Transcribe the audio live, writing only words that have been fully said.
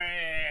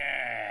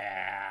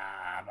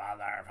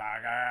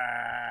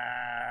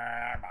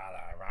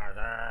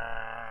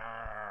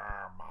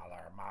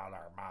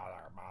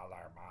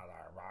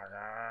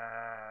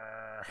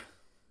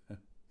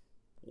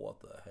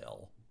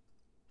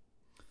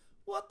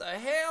What the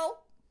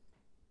hell?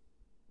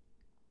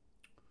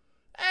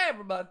 Hey,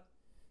 everybody.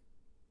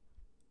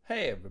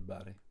 Hey,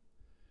 everybody.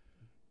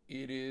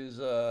 It is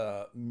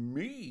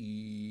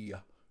me.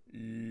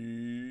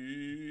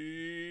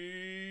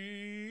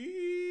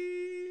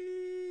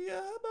 Yeah,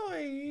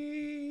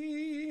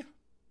 boy.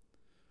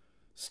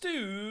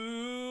 Stu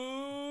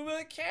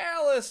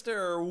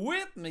McAllister.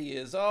 With me,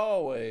 as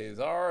always,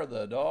 are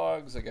the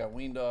dogs. I got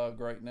Ween Dog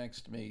right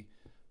next to me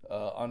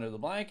under the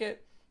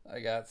blanket.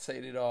 I got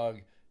Sadie Dog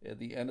at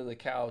the end of the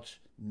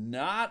couch,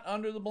 not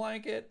under the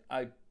blanket.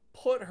 I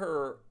put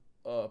her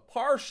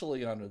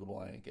partially under the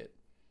blanket.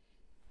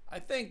 I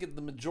think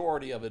the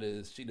majority of it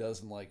is she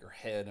doesn't like her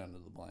head under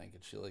the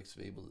blanket. She likes to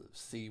be able to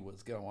see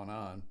what's going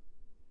on.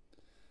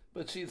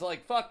 But she's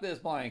like, fuck this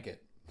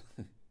blanket.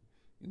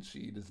 And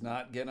she does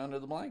not get under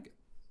the blanket.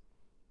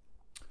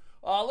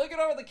 Looking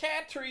over the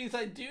cat trees,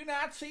 I do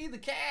not see the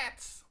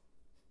cats.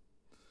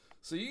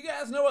 So you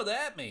guys know what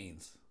that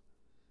means.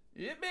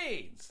 It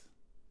means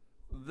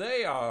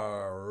they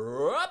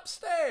are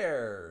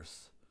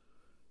upstairs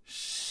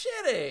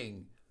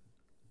shitting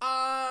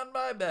on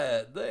my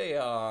bed. They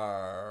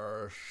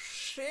are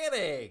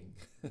shitting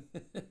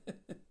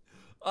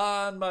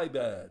on my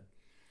bed.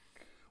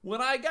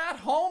 When I got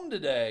home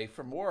today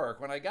from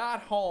work,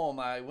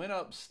 I went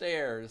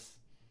upstairs.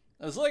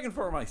 I was looking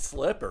for my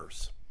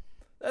slippers.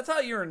 That's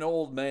how you're an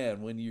old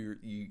man, when you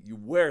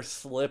wear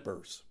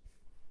slippers.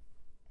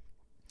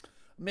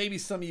 Maybe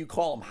some of you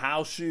call them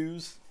house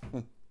shoes.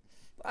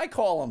 I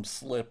call them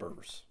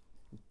slippers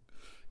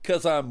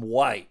because I'm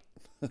white.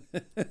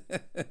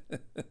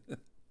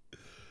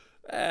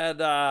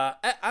 And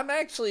I'm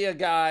actually a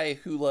guy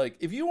who, like,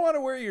 if you want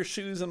to wear your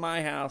shoes in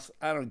my house,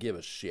 I don't give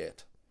a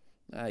shit.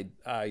 I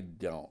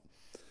don't.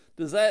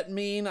 Does that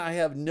mean I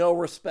have no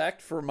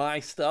respect for my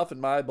stuff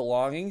and my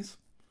belongings?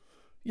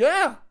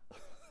 Yeah.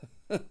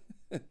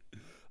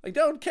 I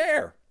don't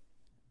care.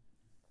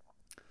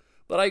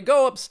 But I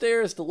go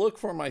upstairs to look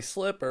for my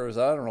slippers.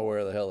 I don't know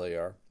where the hell they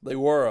are. They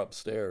were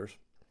upstairs.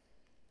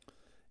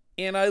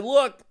 And I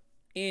look,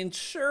 and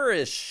sure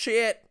as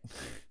shit,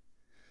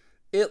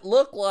 it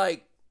looked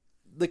like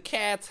the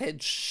cats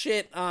had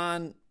shit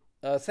on.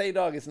 Say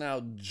Dog is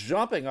now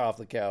jumping off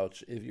the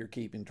couch if you're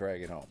keeping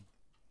track at home.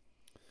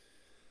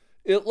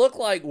 It looked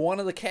like one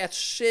of the cats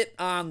shit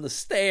on the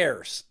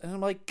stairs. And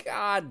I'm like,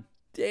 God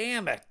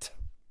damn it.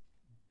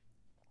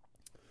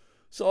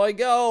 So I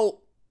go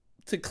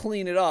to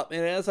clean it up.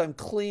 And as I'm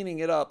cleaning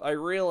it up, I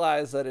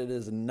realize that it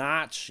is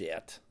not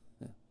shit.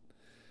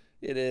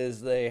 It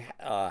is, they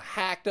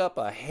hacked up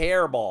a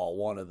hairball,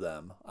 one of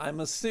them. I'm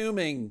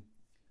assuming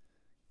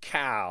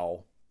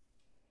cow,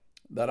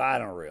 but I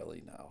don't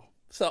really know.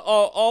 So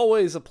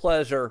always a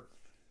pleasure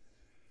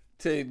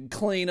to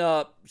clean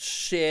up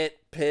shit,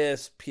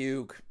 piss,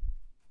 puke.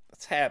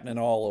 It's happening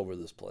all over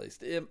this place.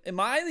 Am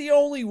I the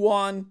only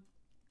one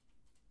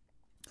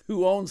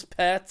who owns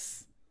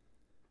pets?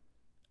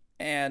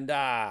 And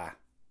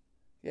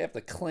you have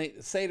to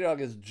clean. Sadie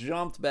Dog has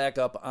jumped back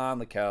up on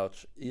the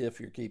couch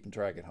if you're keeping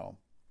track at home.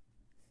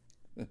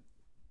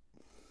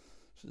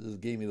 She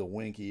just gave me the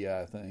winky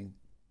eye thing.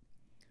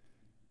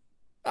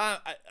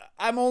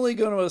 I'm only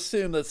going to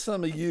assume that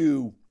some of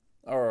you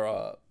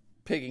are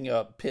picking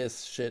up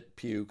piss, shit,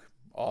 puke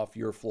off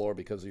your floor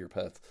because of your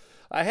pets.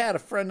 I had a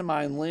friend of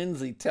mine,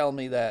 Lindsay, tell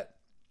me that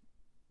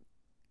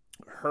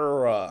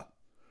her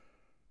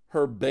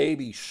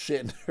baby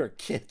shit in her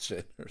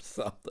kitchen or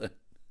something.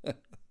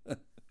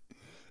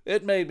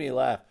 It made me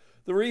laugh.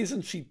 The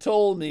reason she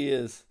told me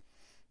is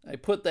I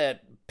put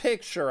that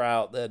picture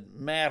out that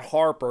Matt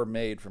Harper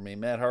made for me.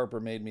 Matt Harper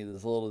made me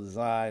this little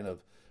design of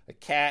a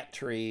cat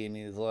tree, and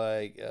he's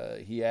like,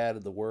 he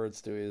added the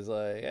words to it. He's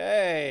like,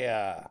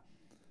 hey,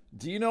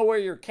 do you know where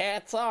your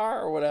cats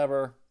are or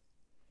whatever?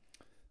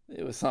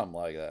 It was something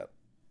like that.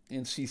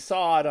 And she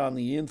saw it on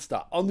the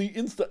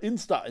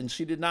Insta, and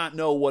she did not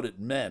know what it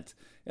meant.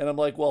 And I'm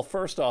like, well,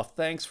 first off,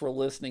 thanks for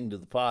listening to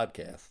the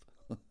podcast.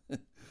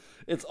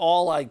 It's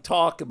all I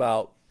talk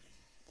about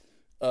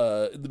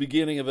at the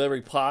beginning of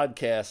every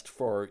podcast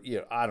for,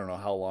 I don't know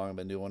how long I've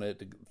been doing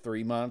it,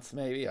 3 months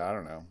maybe, I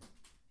don't know.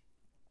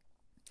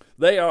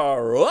 They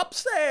are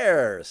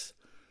upstairs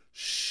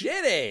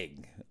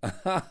shitting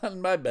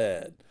on my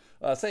bed.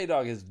 Say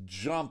Dog has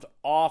jumped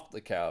off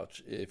the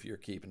couch if you're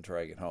keeping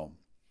track at home.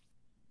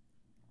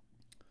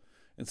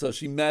 And so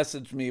she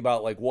messaged me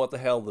about like what the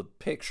hell the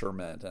picture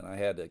meant, and I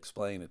had to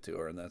explain it to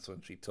her, and that's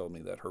when she told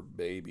me that her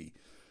baby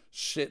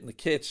shit in the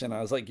kitchen.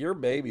 I was like, your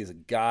baby is a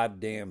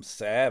goddamn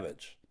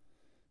savage.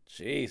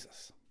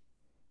 Jesus.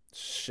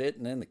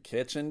 Shitting in the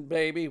kitchen,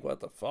 baby? What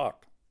the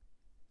fuck?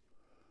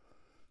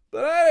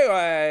 But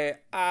anyway,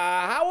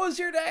 how was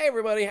your day,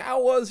 everybody?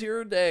 How was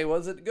your day?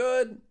 Was it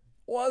good?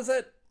 Was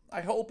it?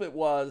 I hope it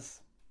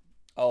was.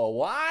 Oh,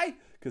 why?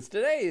 Because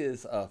today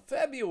is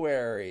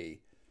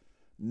February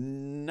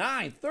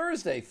 9th,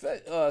 Thursday.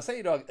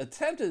 Say Dog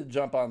attempted to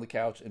jump on the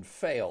couch and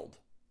failed,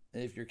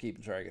 if you're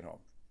keeping track at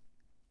home.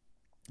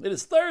 It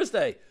is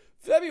Thursday,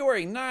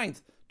 February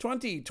 9th,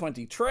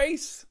 2020.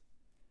 Trace.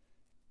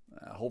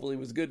 Hopefully it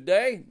was a good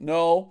day.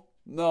 No,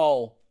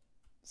 No.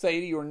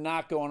 Sadie, you're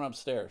not going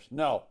upstairs.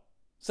 No.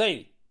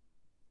 Sadie.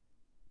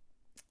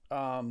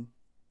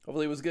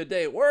 Hopefully it was a good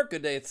day at work,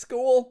 good day at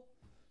school.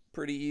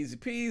 Pretty easy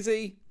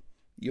peasy.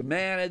 You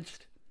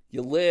managed.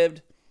 You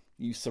lived.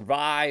 You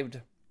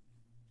survived.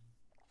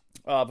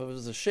 If it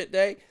was a shit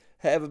day,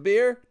 have a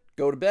beer,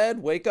 go to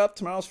bed, wake up.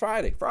 Tomorrow's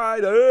Friday.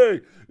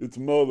 Friday! It's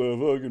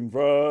motherfucking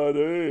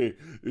Friday.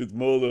 It's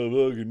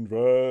motherfucking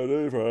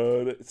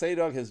Friday. Sadie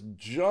Dog has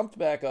jumped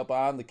back up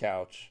on the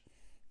couch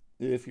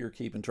if you're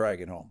keeping track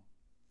at home.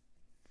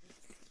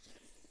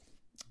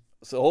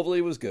 So hopefully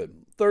it was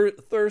good.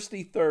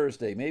 Thirsty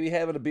Thursday. Maybe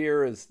having a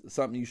beer is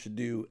something you should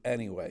do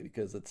anyway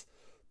because it's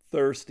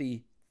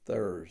Thirsty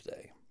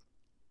Thursday.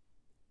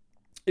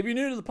 If you're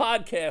new to the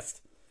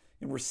podcast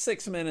and we're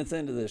 6 minutes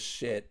into this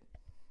shit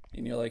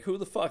and you're like, who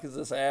the fuck is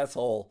this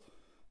asshole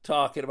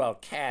talking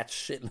about cats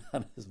shitting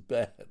on his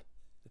bed?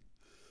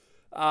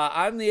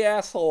 I'm the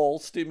asshole,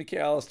 Stu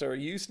McAllister. I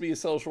used to be a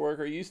social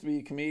worker. I used to be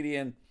a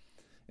comedian.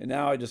 And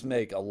now I just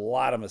make a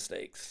lot of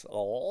mistakes. A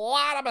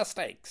lot of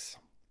mistakes.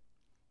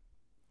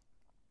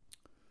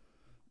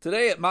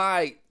 Today at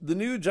the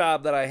new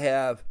job that I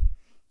have,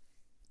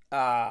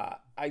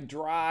 I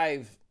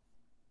drive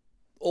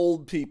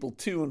old people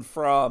to and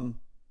from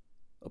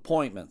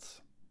appointments.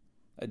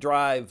 I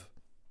drive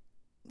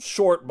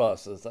short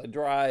buses. I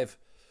drive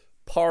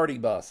party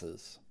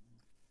buses.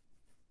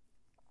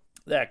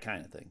 That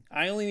kind of thing.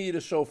 I only need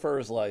a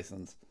chauffeur's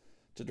license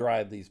to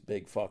drive these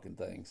big fucking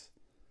things.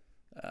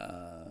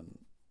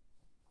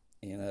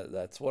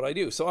 That's what I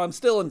do. So I'm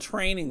still in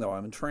training, though.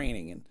 I'm in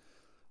training.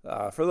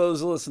 And for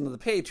those who listen to the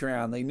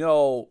Patreon, they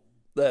know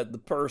that the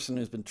person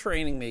who's been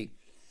training me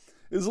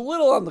is a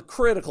little on the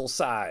critical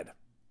side.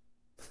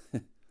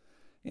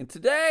 And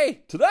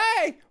today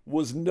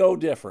was no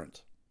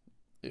different.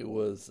 It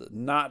was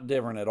not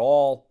different at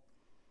all.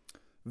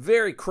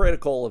 Very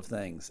critical of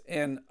things.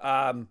 And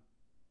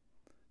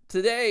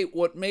today,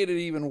 what made it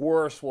even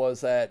worse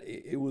was that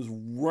it was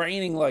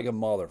raining like a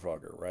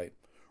motherfucker, right?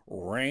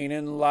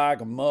 Raining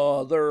like a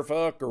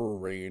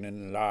motherfucker,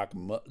 raining like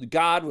a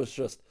God was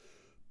just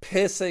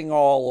pissing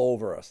all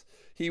over us.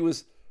 He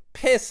was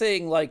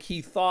pissing like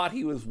he thought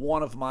he was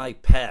one of my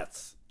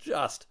pets.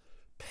 Just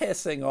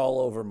pissing all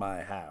over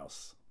my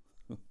house.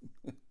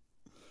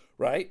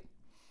 Right?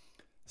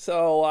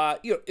 So,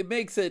 it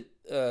makes it,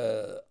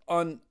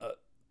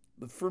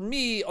 for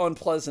me,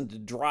 unpleasant to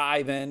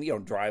drive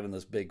in, driving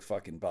this big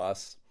fucking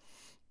bus.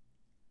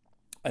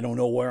 I don't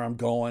know where I'm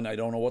going. I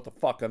don't know what the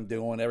fuck I'm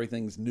doing.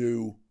 Everything's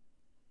new.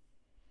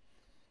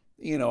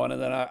 And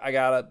then I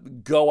got to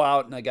go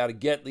out and I got to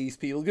get these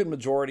people. A good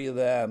majority of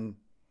them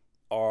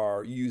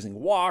are using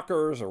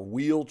walkers or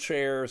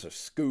wheelchairs or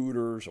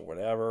scooters or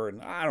whatever.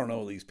 And I don't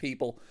know these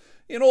people.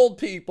 And old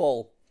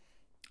people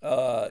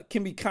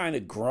can be kind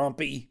of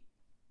grumpy.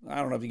 I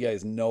don't know if you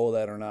guys know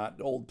that or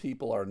not. Old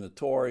people are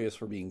notorious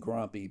for being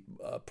grumpy.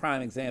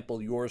 Prime example,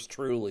 yours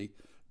truly,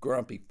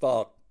 grumpy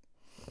fuck.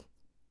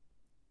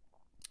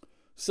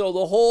 So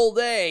the whole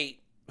day,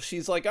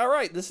 she's like, all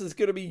right, this is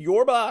going to be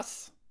your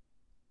bus.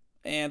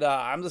 And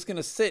I'm just going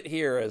to sit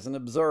here as an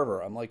observer.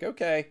 I'm like,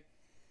 okay.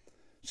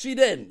 She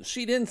didn't.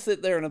 She didn't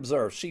sit there and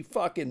observe. She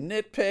fucking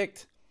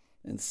nitpicked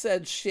and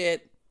said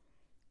shit.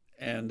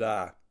 And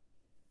I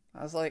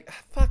was like,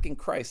 fucking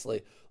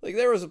Christly. Like,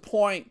 there was a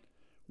point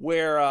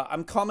where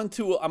I'm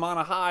on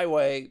a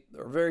highway,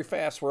 or a very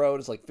fast road.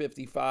 It's like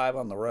 55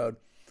 on the road.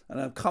 And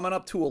I'm coming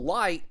up to a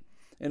light,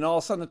 and all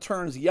of a sudden it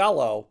turns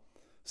yellow.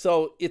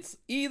 So it's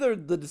either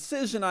the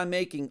decision I'm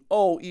making,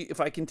 if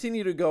I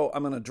continue to go,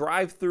 I'm going to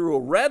drive through a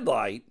red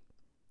light,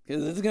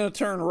 because it's going to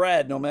turn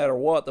red no matter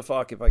what the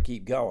fuck if I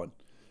keep going.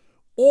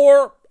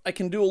 Or I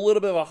can do a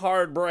little bit of a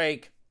hard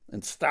brake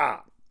and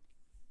stop.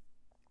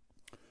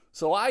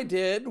 So I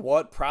did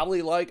what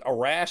probably like a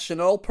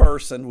rational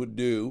person would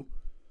do,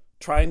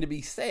 trying to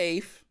be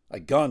safe. I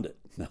gunned it.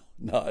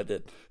 No, I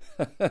didn't.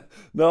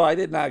 No, I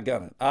did not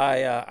gun it.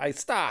 I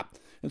stopped.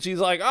 And she's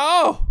like,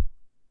 oh,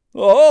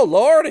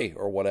 Lordy,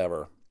 or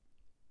whatever.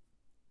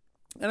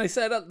 And I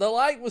said, the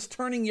light was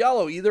turning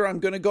yellow. Either I'm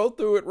going to go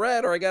through it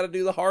red or I got to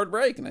do the hard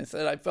brake. And I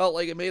said, I felt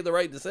like I made the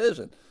right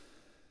decision.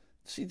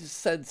 She just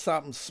said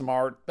something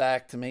smart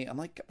back to me. I'm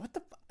like, what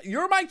the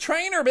you're my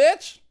trainer,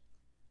 bitch.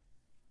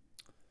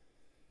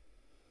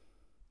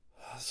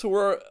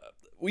 So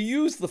we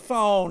use the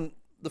phone.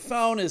 The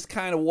phone is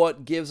kind of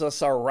what gives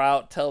us our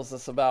route, tells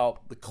us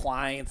about the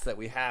clients that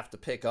we have to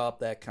pick up,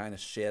 that kind of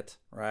shit,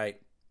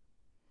 right?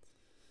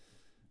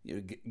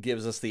 It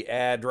gives us the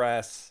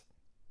address,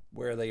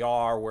 where they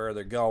are, where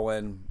they're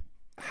going,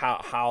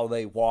 how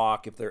they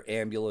walk, if they're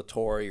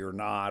ambulatory or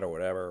not, or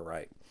whatever,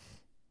 right?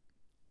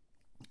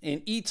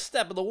 And each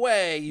step of the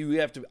way, you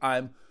have to,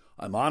 I'm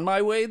on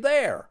my way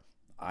there.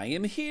 I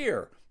am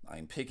here.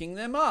 I'm picking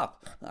them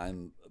up.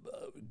 I'm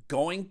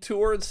going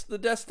towards the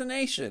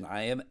destination.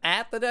 I am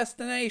at the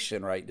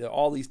destination, right?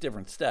 All these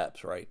different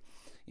steps, right?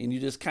 And you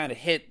just kind of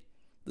hit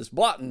this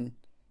button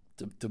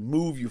to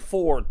move you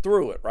forward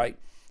through it, right?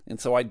 And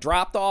so I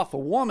dropped off a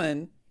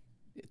woman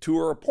to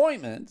her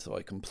appointment, so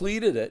I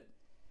completed it,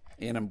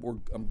 and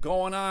I'm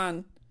going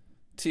on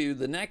to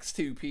the next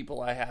two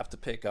people I have to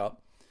pick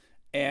up.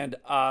 And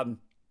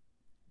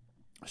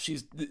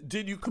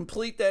did you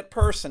complete that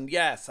person?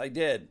 Yes, I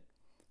did.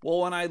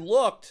 Well, when I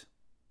looked,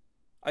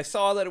 I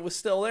saw that it was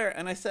still there.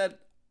 And I said,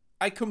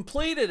 I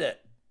completed it.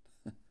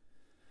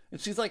 And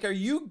she's like, are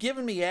you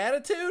giving me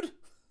attitude?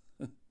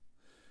 And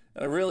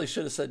I really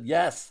should have said,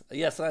 yes,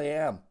 I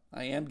am.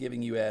 I am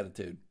giving you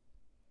attitude.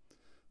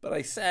 But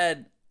I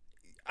said,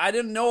 I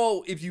didn't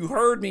know if you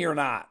heard me or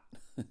not.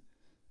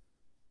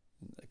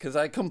 Because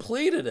I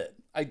completed it.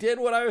 I did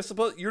what I was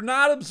supposed to. You're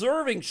not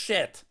observing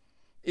shit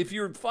if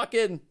you're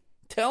fucking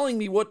telling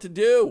me what to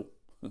do.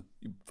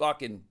 You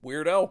fucking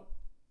weirdo.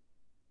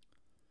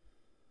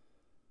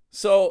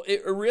 So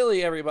it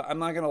really, everybody, I'm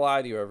not going to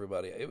lie to you,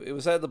 everybody. It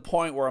was at the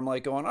point where I'm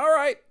like going, all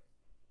right,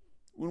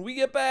 when we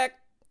get back,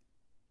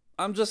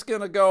 I'm just going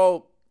to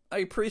go, I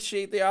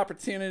appreciate the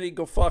opportunity.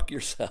 Go fuck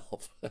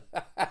yourself.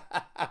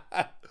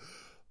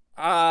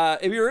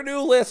 If you're a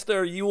new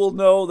listener, you will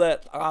know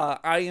that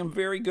I am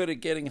very good at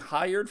getting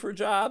hired for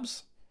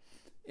jobs,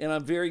 and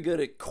I'm very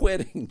good at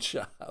quitting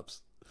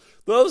jobs.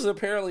 Those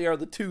apparently are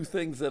the two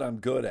things that I'm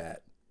good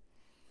at.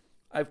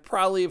 I've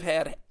probably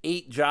had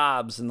 8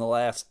 jobs in the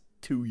last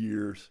 2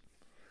 years.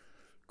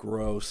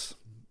 Gross.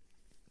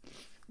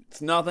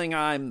 It's nothing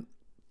I'm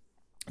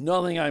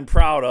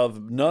proud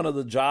of. None of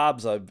the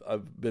jobs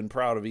I've been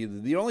proud of either.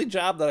 The only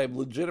job that I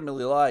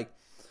legitimately like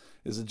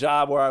is a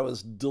job where I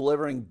was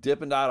delivering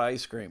Dippin' Dot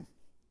ice cream.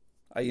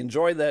 I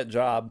enjoyed that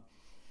job,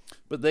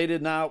 but they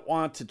did not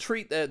want to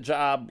treat that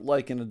job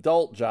like an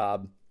adult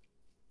job,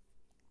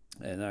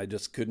 and I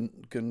just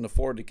couldn't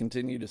afford to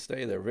continue to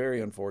stay there.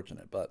 Very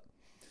unfortunate, but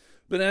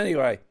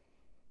anyway,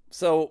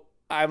 so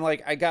I'm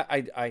like, I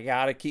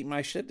gotta keep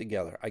my shit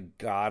together. I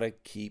gotta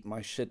keep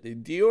my shit.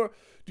 Do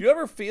you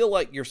ever feel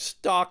like you're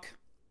stuck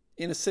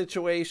in a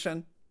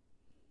situation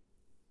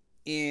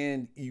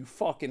and you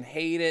fucking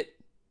hate it,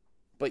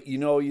 but you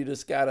know you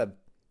just gotta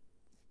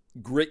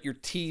grit your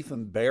teeth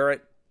and bear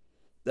it?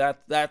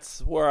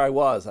 That's where I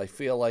was. I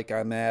feel like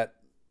I'm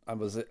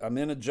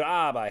in a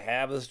job. I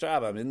have this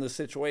job. I'm in this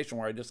situation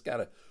where I just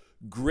gotta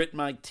grit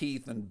my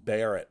teeth and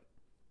bear it.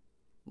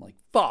 I'm like,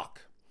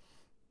 fuck.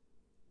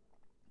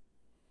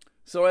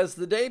 So as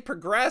the day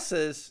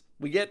progresses,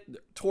 we get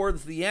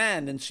towards the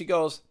end, and she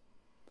goes,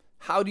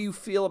 how do you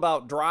feel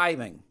about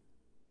driving?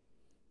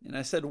 And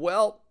I said,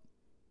 well,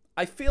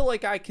 I feel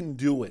like I can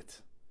do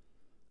it.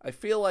 I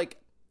feel like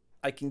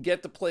I can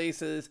get to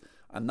places.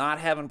 I'm not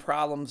having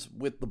problems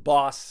with the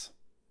bus.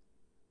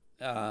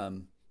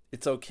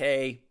 It's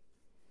okay.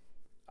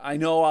 I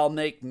know I'll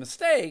make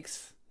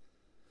mistakes,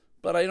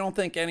 but I don't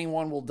think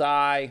anyone will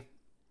die.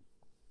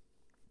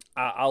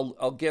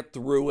 I'll get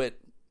through it.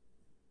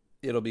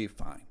 It'll be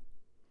fine.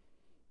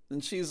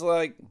 And she's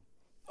like,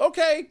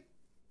 okay,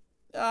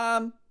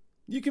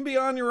 you can be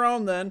on your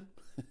own then.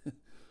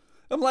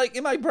 I'm like,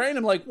 in my brain,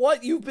 I'm like,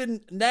 what? You've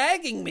been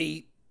nagging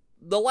me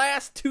the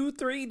last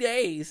 2-3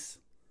 days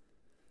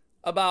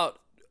about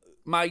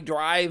my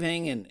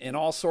driving and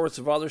all sorts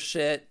of other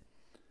shit.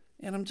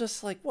 And I'm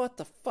just like, what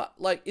the fuck?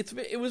 Like,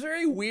 it was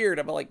very weird.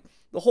 I'm like,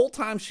 the whole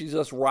time she's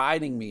just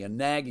riding me and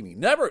nagging me.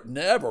 Never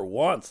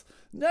once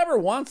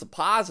a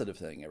positive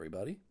thing,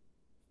 everybody.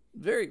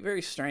 Very,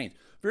 very strange.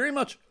 Very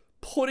much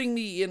putting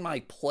me in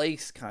my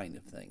place kind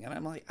of thing. And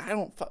I'm like,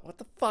 what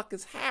the fuck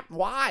is happening?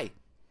 Why?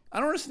 I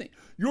don't understand.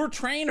 Your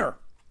trainer.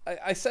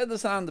 I said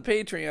this on the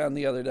Patreon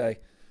the other day.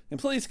 And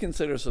please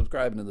consider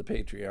subscribing to the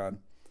Patreon.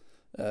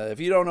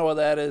 If you don't know what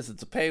that is,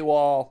 it's a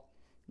paywall.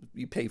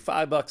 You pay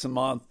 $5 a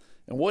month.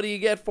 And what do you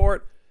get for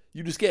it?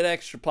 You just get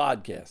extra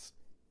podcasts.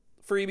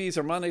 Freebies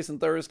are Mondays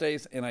and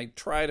Thursdays. And I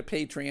try to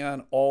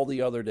Patreon all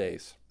the other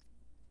days.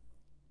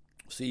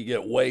 So you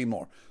get way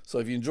more. So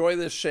if you enjoy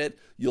this shit,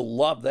 you'll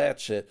love that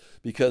shit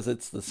because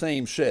it's the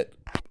same shit.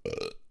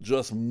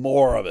 Just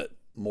more of it.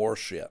 More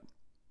shit.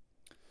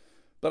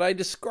 But I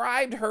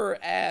described her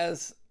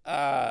as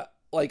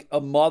like a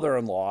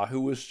mother-in-law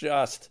who was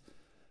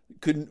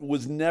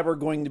never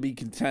going to be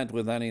content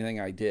with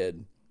anything I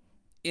did.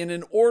 And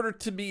in order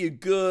to be a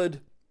good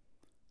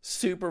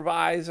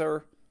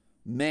supervisor,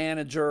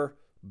 manager,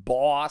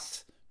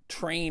 boss,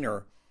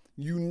 trainer,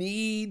 you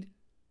need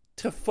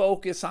to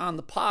focus on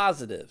the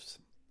positives.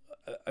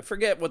 I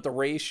forget what the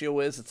ratio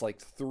is. It's like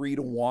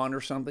 3-to-1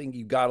 or something.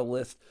 You got to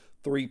list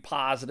 3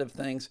 positive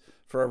things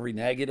for every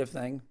negative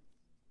thing.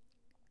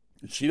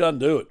 She doesn't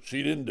do it.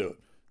 She didn't do it.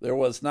 There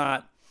was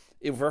not,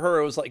 for her,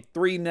 it was like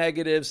 3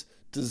 negatives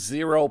to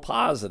 0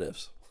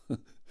 positives.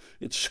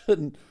 It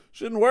shouldn't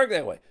work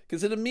that way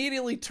because it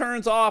immediately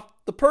turns off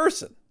the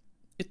person.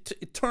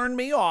 It turned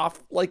me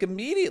off like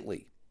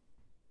immediately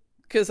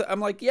because I'm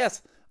like,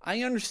 yes,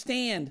 I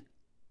understand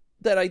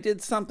that I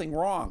did something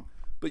wrong,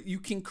 but you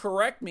can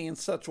correct me in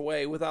such a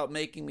way without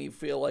making me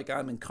feel like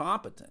I'm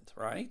incompetent,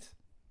 right?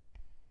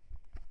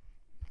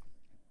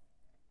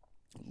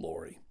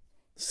 Lori.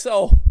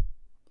 So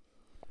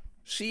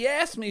she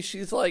asked me,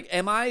 she's like,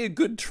 am I a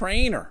good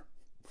trainer?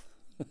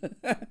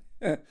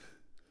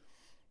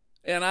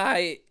 And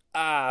I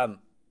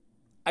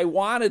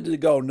wanted to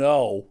go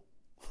no,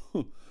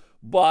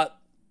 but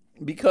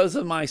because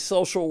of my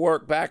social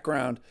work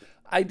background,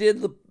 I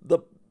did the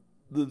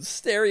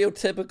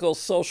stereotypical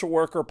social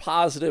worker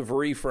positive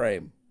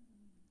reframe.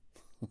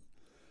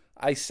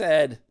 I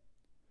said,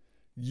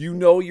 you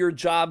know your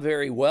job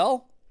very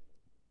well.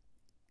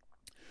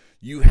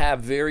 You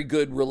have very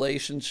good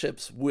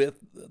relationships with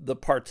the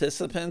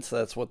participants.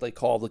 That's what they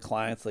call the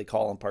clients. They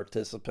call them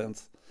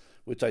participants,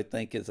 which I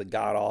think is a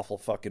god-awful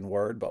fucking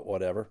word, but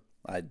whatever.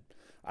 I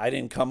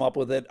didn't come up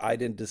with it. I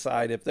didn't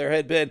decide. If there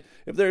had been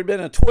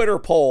a Twitter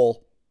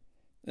poll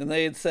and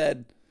they had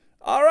said,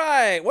 all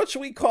right, what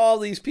should we call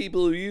these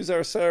people who use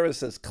our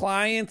services?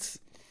 Clients,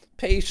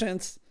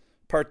 patients,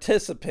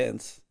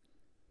 participants.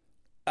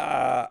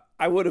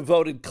 I would have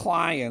voted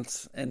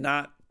clients and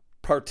not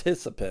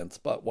participants,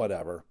 but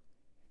whatever.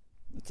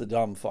 It's a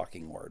dumb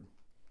fucking word.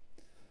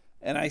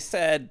 And I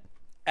said,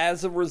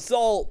 as a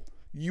result,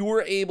 you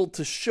were able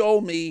to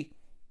show me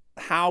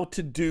how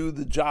to do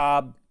the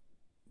job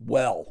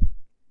well.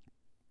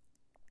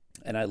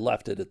 And I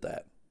left it at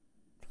that.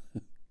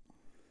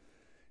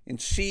 And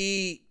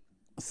she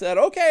said,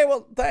 okay,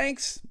 well,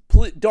 thanks.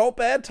 Please, don't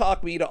bad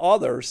talk me to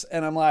others.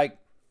 And I'm like,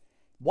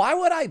 why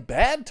would I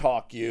bad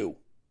talk you?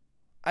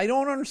 I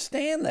don't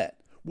understand that.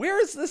 Where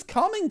is this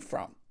coming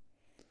from?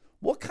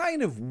 What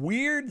kind of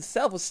weird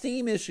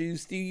self-esteem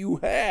issues do you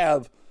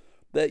have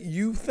that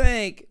you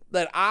think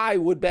that I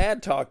would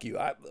bad talk you?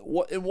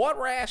 In what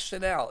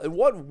rationale, in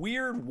what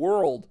weird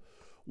world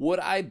would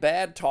I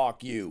bad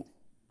talk you?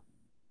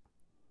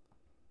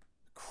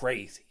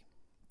 Crazy.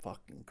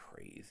 Fucking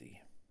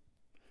crazy.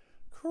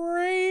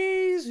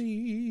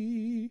 Crazy.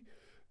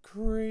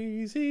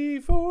 Crazy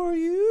for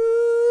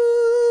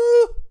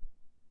you.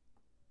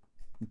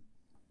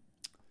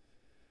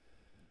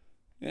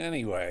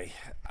 Anyway,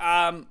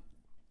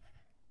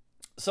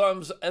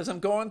 so as I'm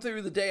going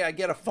through the day, I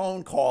get a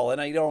phone call and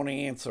I don't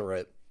answer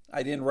it.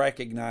 I didn't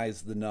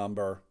recognize the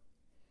number.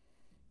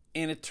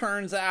 And it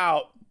turns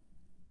out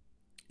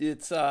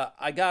it's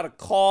I got a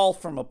call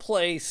from a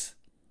place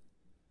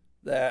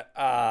that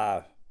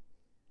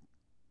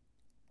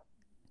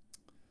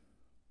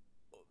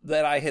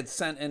that I had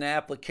sent an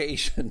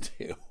application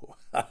to.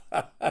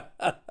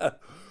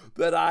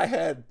 That I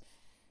had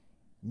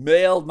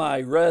mailed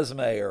my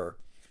resume or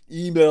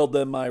emailed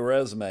them my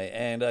resume.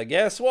 And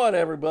guess what,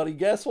 everybody?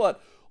 Guess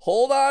what?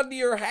 Hold on to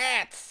your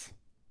hats.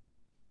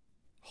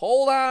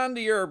 Hold on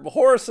to your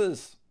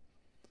horses.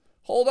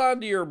 Hold on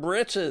to your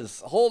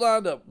britches. Hold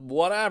on to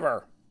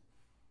whatever.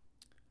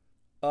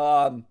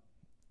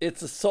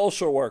 It's a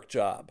social work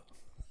job.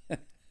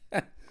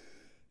 And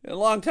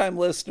longtime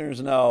listeners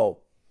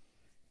know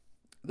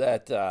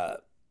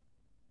that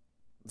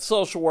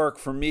social work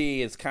for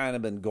me has kind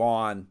of been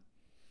gone.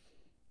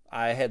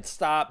 I had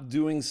stopped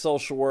doing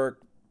social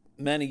work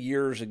many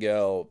years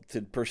ago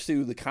to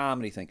pursue the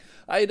comedy thing.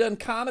 I had done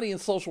comedy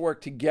and social work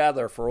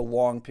together for a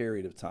long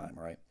period of time,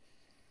 right?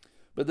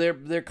 But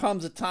there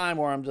comes a time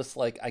where I'm just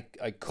like,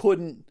 I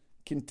couldn't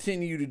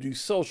continue to do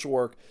social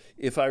work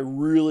if I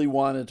really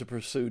wanted to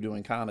pursue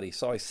doing comedy.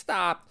 So I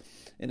stopped,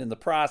 and in the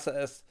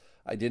process,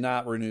 I did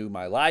not renew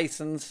my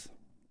license.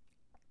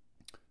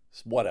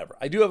 Whatever.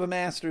 I do have a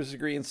master's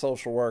degree in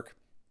social work,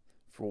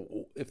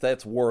 for if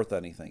that's worth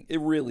anything. It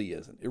really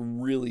isn't. It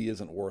really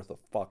isn't worth a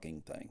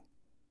fucking thing.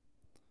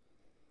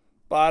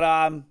 But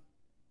I'm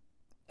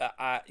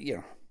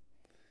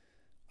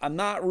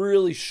not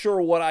really sure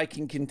what I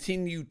can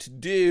continue to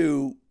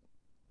do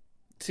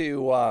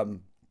to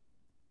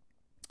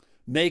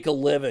make a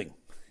living,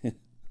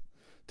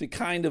 to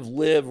kind of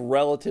live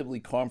relatively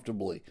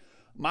comfortably.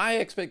 My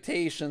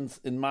expectations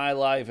in my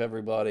life,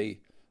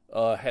 everybody,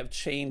 have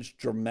changed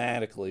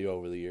dramatically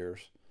over the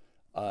years,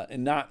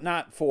 and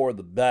not for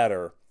the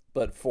better,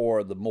 but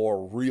for the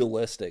more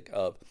realistic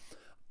of,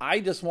 I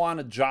just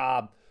want a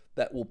job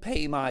that will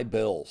pay my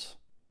bills.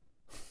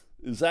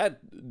 Is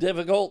that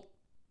difficult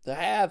to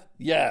have?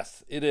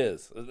 Yes, it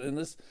is. In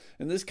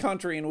this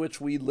country in which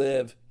we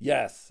live,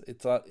 yes,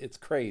 it's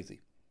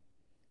crazy.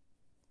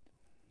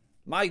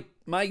 My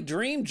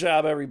dream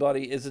job,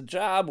 everybody, is a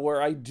job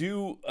where I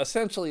do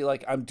essentially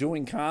like I'm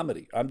doing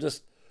comedy. I'm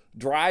just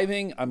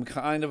driving. I'm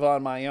kind of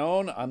on my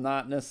own. I'm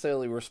not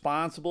necessarily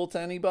responsible to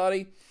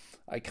anybody.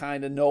 I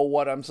kind of know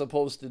what I'm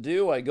supposed to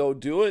do. I go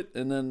do it,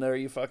 and then there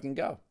you fucking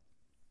go.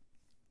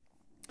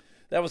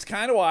 That was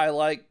kind of why I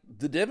liked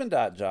the Dippin'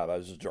 Dot job. I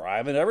was just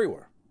driving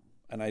everywhere,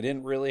 and I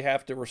didn't really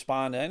have to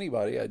respond to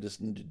anybody.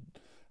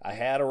 I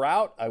had a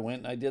route. I went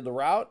and I did the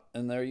route,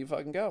 and there you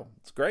fucking go.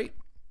 It's great.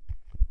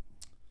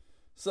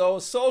 So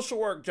a social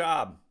work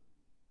job.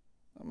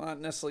 I'm not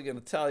necessarily going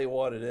to tell you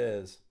what it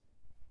is,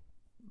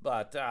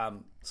 but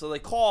so they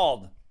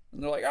called,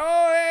 and they're like,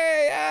 "Oh,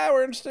 hey, yeah,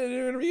 we're interested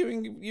in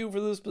interviewing you for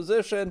this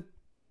position."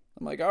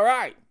 I'm like, "All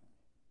right,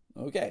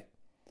 okay."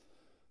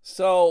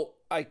 So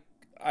I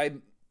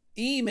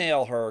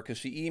email her, because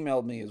she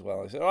emailed me as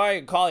well. I said, I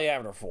can call you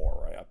after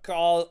 4, right?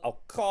 I'll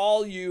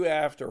call you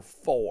after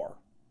 4,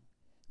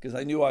 because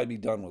I knew I'd be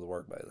done with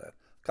work by then.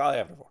 I'll call you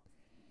after 4.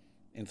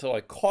 And so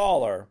I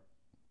call her,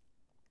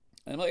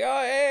 and I'm like,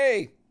 oh,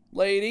 hey,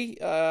 lady,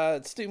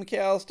 it's Stu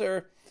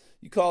McAllister.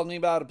 You called me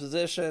about a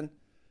position.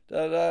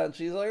 Da, da, da. And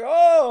she's like,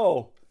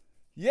 oh,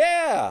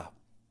 yeah.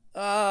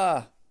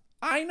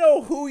 I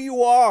know who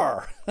you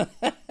are.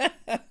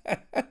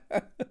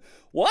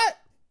 What?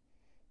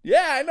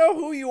 Yeah, I know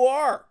who you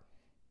are.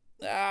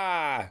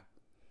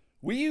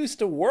 We used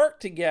to work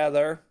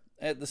together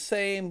at the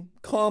same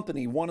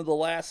company. One of the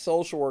last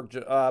social work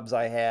jobs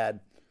I had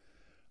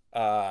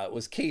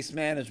was case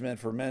management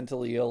for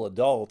mentally ill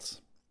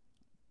adults.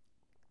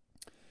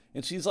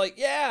 And she's like,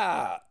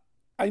 yeah,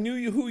 I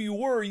knew who you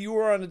were. You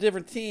were on a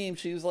different team.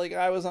 She was like,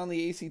 I was on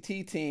the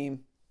ACT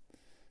team,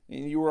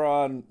 and you were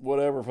on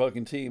whatever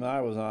fucking team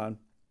I was on.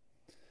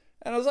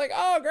 And I was like,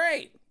 oh,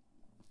 great.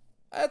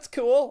 That's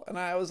cool. And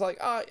I was like,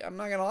 oh, I'm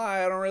not going to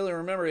lie, I don't really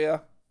remember you.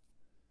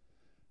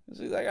 And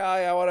she's like, oh,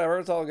 yeah, whatever,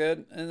 it's all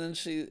good. And then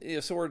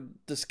so we're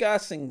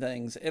discussing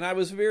things. And I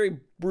was very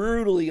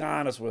brutally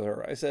honest with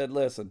her. I said,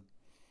 listen,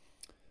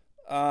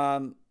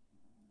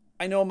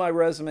 I know my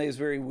resume is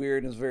very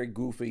weird and it's very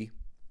goofy.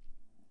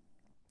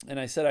 And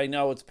I said, I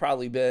know it's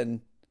probably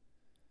been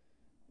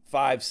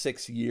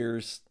 5-6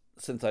 years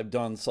since I've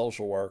done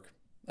social work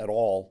at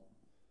all.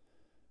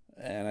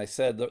 And I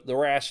said the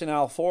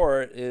rationale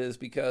for it is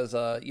because,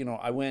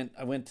 I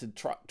went to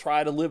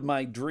try to live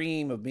my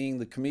dream of being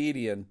the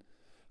comedian,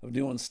 of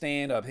doing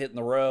stand-up, hitting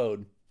the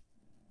road.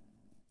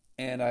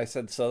 And I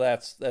said, so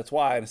that's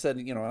why. And I said,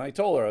 and I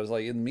told her, I was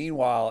like, in the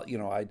meanwhile,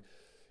 I'd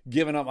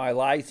given up my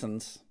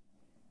license.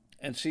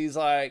 And she's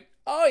like,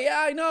 oh, yeah,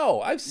 I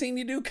know. I've seen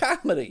you do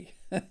comedy.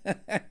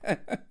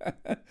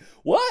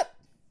 What?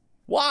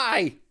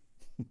 Why?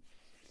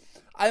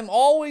 I'm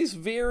always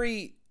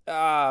very,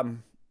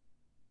 I'm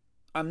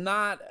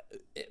not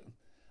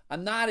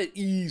at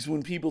ease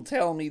when people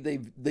tell me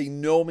they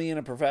know me in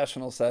a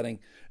professional setting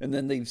and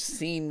then they've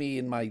seen me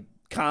in my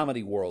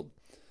comedy world.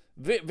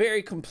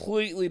 Very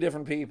completely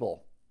different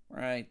people,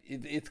 right?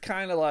 It's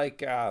kind of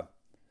like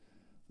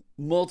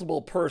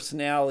multiple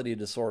personality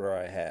disorder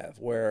I have,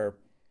 where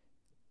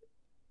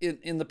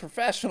in the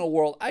professional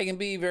world, I can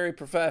be very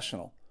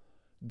professional.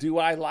 Do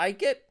I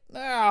like it?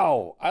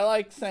 No. I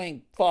like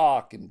saying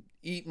fuck and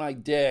eat my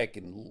dick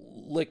and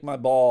lick my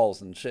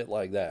balls and shit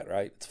like that,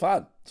 right? It's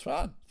fun. It's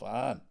fun.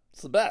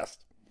 It's the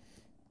best.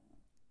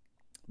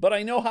 But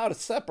I know how to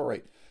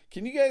separate.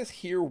 Can you guys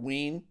hear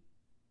Ween?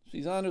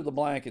 She's under the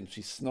blanket and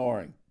she's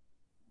snoring.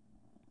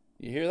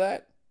 You hear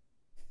that?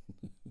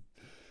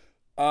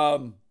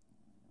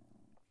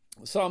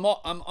 So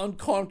I'm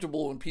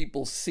uncomfortable when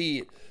people see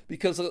it,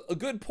 because a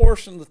good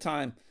portion of the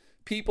time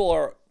people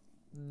are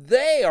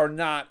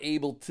not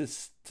able to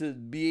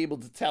be able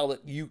to tell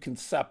that you can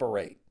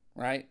separate,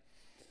 right?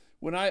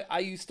 When I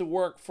used to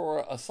work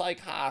for a psych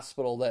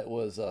hospital that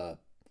was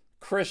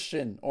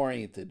Christian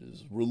oriented, it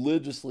was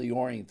religiously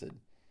oriented.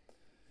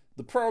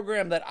 The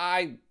program that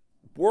I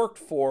worked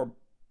for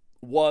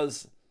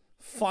was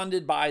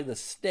funded by the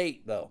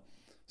state, though.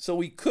 So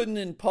we couldn't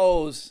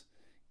impose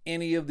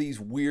any of these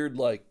weird,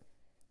 like,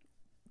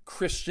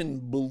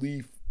 Christian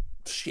belief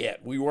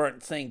shit. We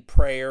weren't saying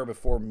prayer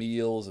before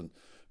meals and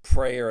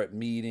prayer at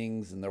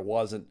meetings, and there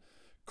wasn't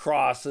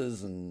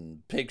crosses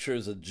and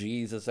pictures of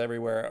Jesus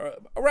everywhere.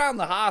 Around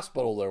the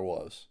hospital there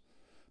was.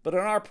 But in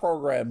our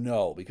program,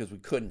 no, because we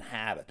couldn't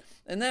have it.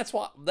 And that's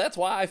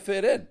why I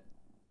fit in,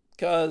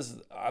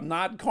 because I'm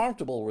not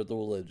comfortable with the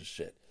religious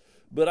shit.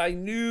 But I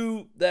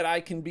knew that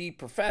I can be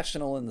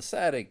professional in the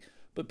setting.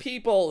 But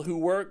people who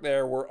work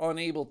there were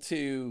unable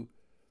to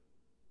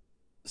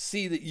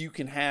see that you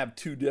can have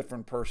two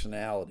different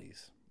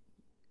personalities.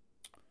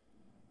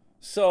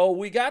 So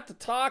we got to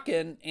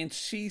talking, and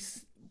she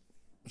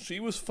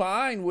was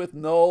fine with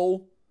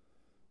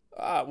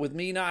with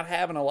me not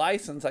having a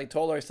license. I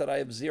told her, I said, I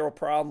have zero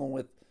problem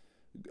with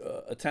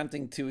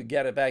attempting to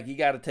get it back. You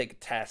got to take a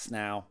test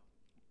now.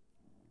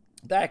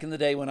 Back in the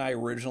day when I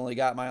originally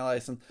got my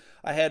license,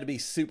 I had to be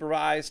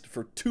supervised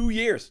for 2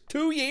 years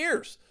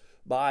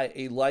by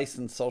a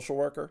licensed social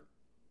worker.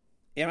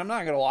 And I'm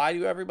not going to lie to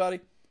you, everybody.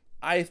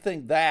 I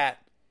think that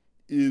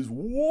is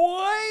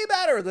way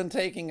better than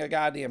taking a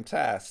goddamn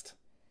test,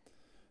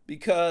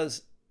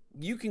 because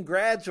you can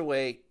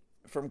graduate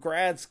from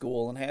grad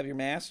school and have your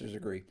master's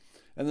degree,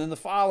 and then the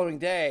following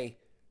day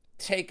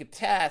take a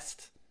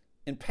test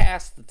and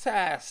pass the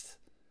test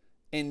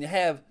and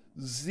have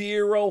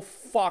zero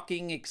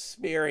fucking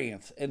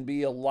experience and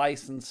be a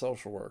licensed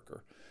social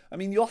worker. I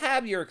mean, you'll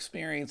have your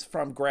experience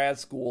from grad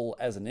school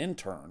as an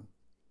intern,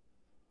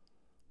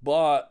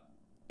 but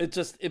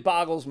it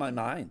boggles my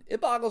mind. It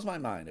boggles my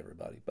mind,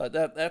 everybody. But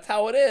that's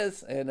how it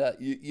is. And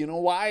you know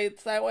why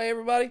it's that way,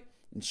 everybody?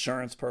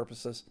 Insurance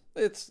purposes.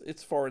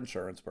 It's for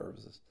insurance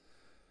purposes.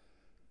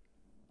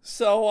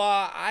 So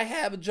I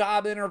have a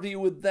job interview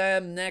with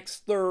them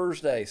next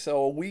Thursday. So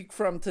a week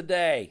from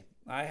today,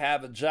 I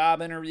have a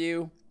job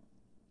interview.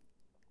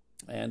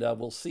 And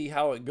we'll see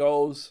how it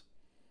goes.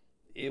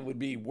 It would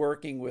be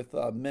working with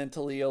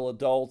mentally ill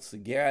adults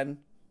again.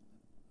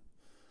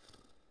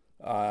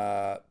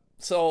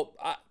 So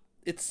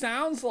it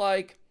sounds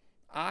like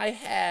I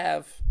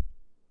have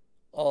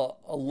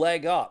a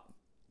leg up,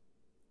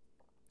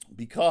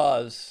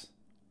 because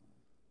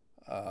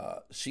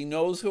She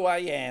knows who I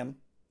am.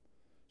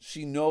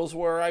 She knows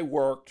where I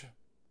worked.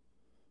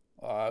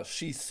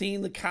 She's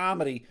seen the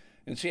comedy,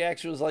 and she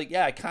actually was like,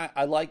 "Yeah,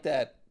 I like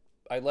that.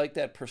 I like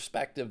that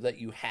perspective that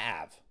you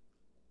have."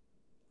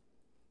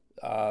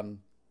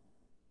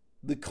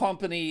 The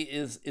company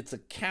it's a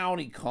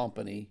county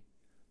company,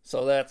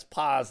 so that's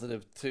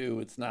positive too.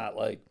 It's not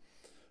like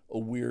a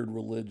weird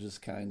religious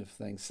kind of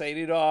thing.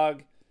 Sadie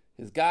Dog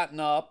has gotten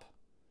up.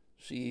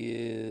 She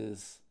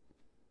is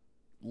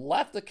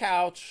left the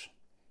couch,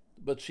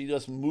 but she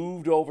just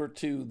moved over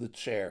to the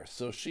chair.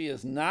 So she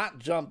has not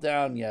jumped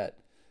down yet,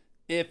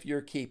 if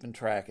you're keeping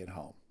track at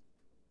home.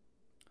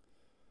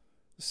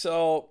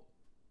 So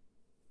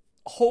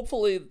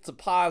hopefully it's a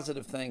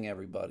positive thing,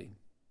 everybody.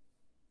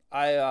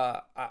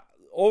 I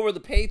over the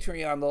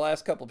Patreon, the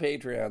last couple of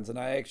Patreons, and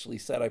I actually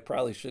said I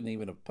probably shouldn't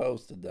even have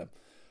posted them.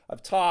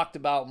 I've talked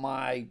about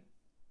my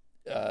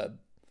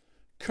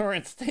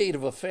current state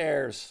of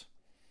affairs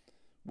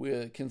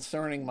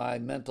concerning my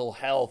mental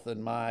health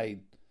and my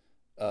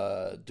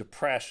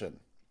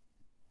depression.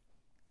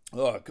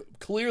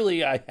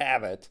 Clearly, I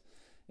have it,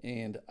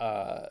 and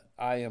I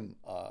am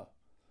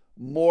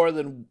more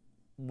than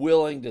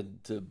willing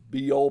to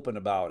be open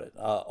about it.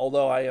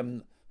 Although I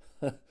am,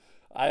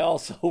 I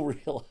also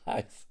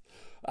realize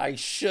I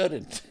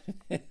shouldn't.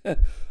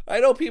 I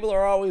know people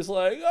are always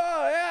like,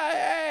 "Oh yeah,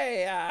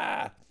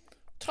 hey,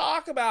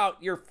 talk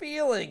about your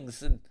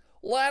feelings and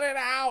let it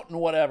out and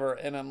whatever."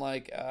 And I'm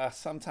like,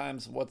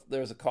 sometimes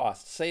there's a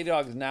cost. Sadie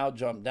Dog has now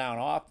jumped down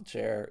off the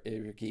chair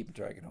if you're keeping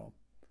track at home.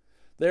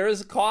 There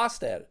is a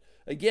cost at it.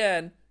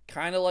 Again,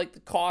 kind of like the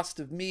cost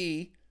of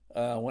me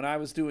when I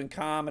was doing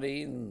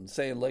comedy and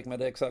saying lick my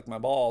dick, suck my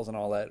balls and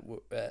all that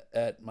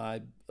at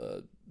my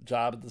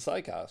job at the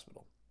psych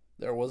hospital.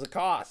 There was a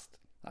cost.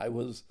 I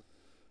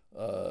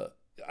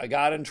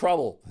got in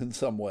trouble in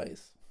some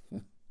ways.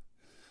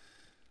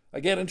 I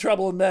get in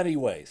trouble in many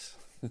ways.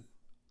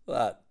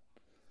 But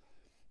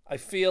I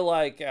feel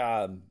like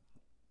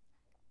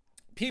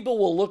people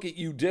will look at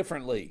you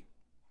differently.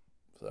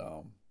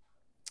 So,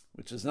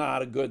 which is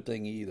not a good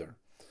thing either.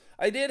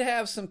 I did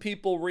have some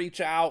people reach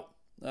out,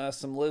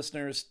 some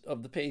listeners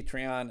of the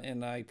Patreon,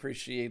 and I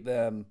appreciate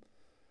them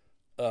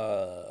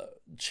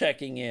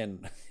checking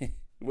in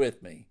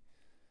with me.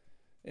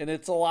 And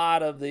it's a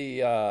lot of the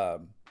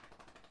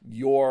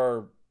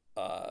you're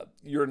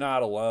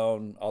not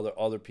alone.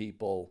 Other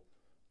people.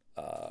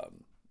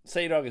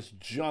 Sadie Dog has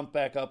jumped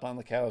back up on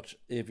the couch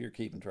if you're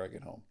keeping track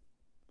at home.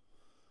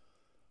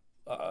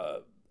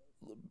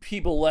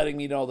 People letting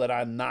me know that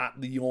I'm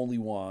not the only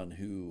one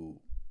who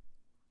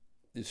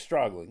is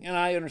struggling, and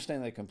I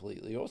understand that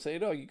completely. Oh, Sadie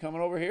Dog, you coming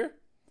over here?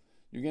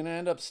 You're gonna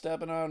end up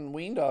stepping on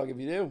Ween Dog if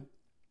you do.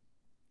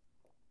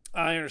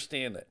 I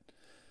understand it.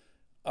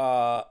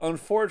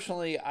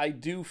 Unfortunately, I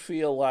do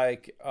feel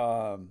like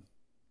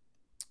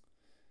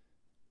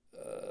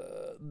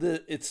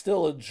it's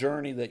still a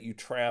journey that you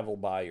travel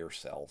by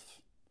yourself.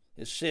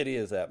 As shitty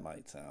as that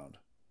might sound.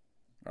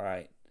 All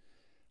right.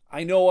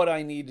 I know what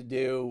I need to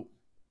do.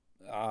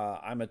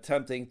 I'm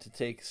attempting to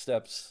take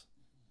steps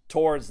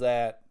towards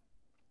that.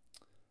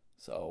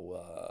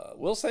 So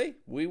we'll see.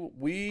 We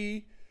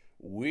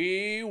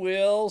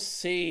will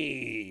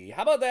see.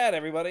 How about that,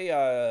 everybody?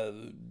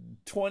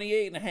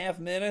 28 and a half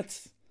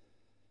minutes.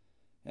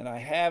 And I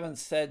haven't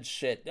said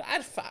shit.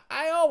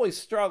 I always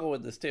struggle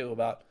with this too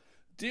about,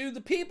 do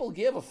the people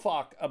give a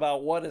fuck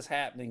about what is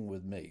happening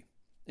with me?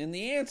 And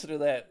the answer to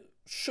that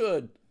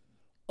should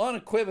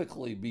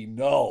unequivocally be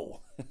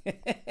no.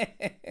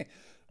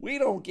 We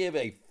don't give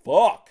a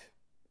fuck.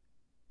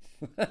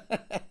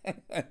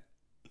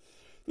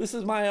 This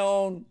is my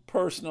own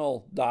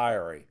personal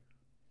diary.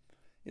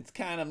 It's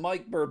kind of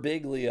Mike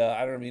Birbiglia.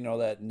 I don't know if you know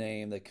that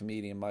name, the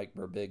comedian Mike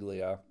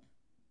Birbiglia.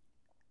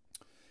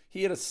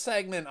 He had a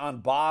segment on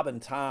Bob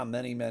and Tom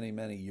many, many,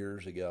 many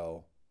years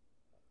ago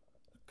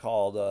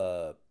called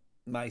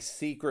My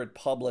Secret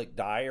Public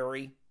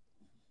Diary.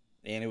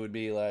 And it would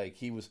be like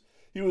he was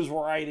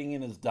writing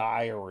in his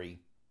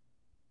diary,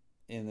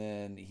 and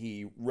then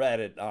he read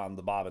it on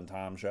the Bob and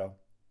Tom show.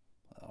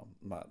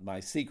 My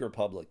Secret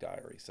Public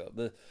Diary. So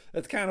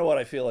that's kind of what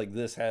I feel like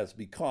this has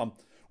become,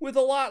 with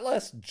a lot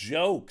less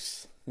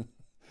jokes,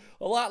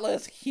 a lot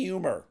less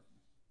humor,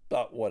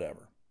 but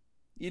whatever.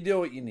 You do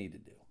what you need to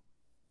do.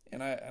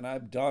 And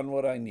I've done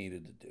what I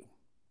needed to do.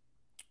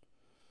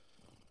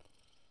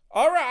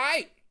 All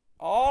right.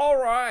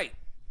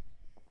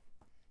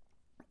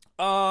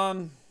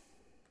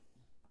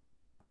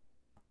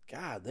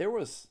 God, there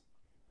was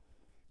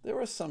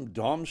some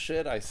dumb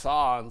shit I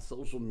saw on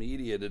social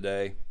media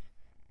today.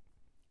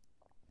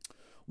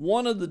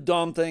 One of the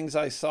dumb things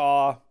I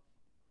saw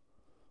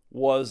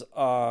was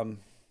I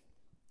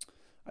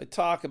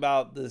talk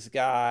about this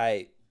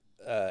guy,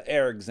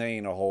 Eric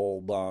Zane, a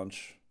whole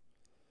bunch.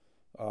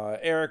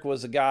 Eric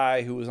was a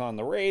guy who was on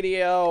the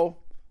radio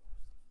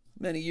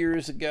many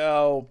years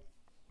ago,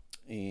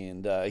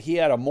 and he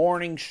had a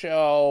morning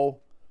show.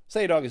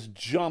 Sadie Dog has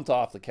jumped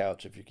off the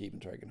couch if you're keeping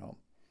track at home.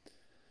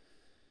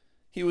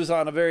 he was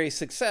on a very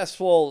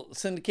successful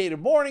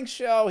syndicated morning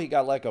show. He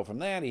got let go from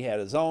that. He had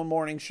his own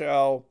morning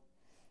show.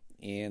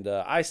 And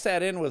I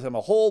sat in with him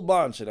a whole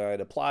bunch, and I had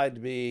applied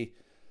to be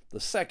the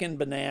second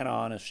banana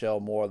on his show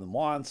more than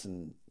once.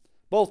 And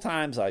both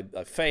times I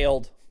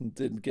failed,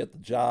 didn't get the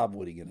job.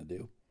 What are you going to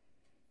do?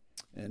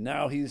 And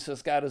now he's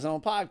just got his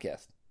own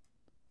podcast.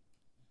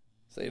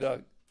 Say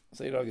Doug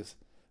is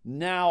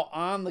now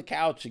on the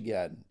couch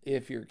again,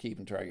 if you're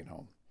keeping track at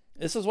home.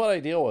 This is what I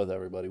deal with,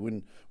 everybody.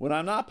 When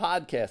I'm not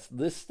podcast,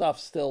 this stuff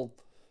still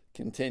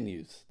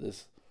continues.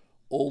 This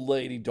old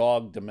lady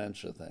dog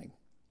dementia thing.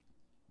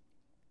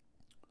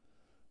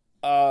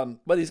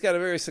 But he's got a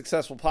very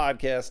successful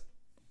podcast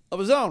of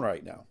his own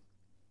right now.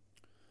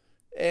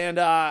 And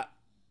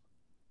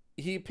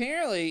he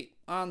apparently,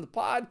 on the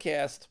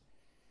podcast,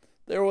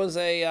 there was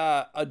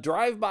a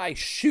drive-by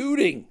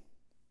shooting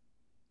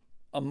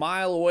a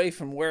mile away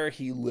from where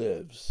he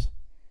lives.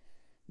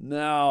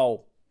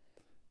 Now,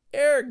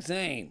 Eric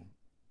Zane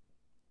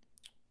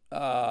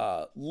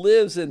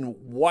lives in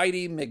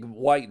Whitey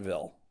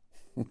McWhiteville.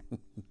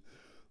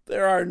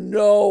 There are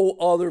no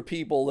other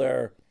people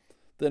there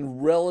than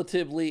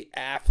relatively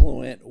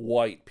affluent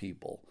white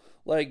people.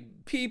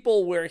 Like,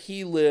 people where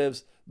he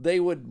lives, they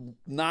would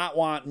not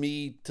want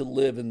me to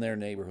live in their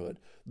neighborhood.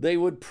 They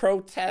would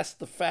protest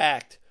the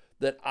fact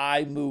that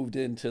I moved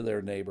into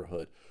their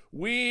neighborhood.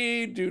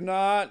 We do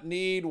not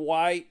need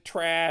white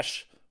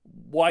trash,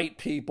 white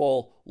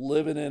people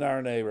living in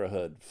our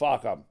neighborhood.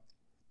 Fuck them.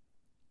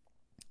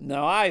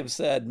 Now, I've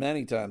said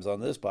many times on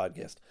this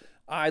podcast,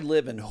 I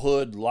live in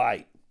hood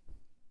light.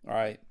 All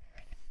right.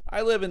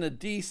 I live in a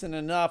decent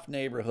enough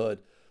neighborhood,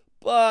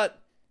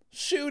 but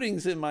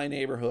shootings in my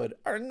neighborhood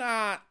are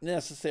not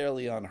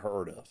necessarily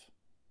unheard of.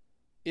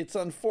 It's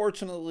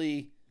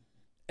unfortunately,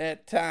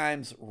 at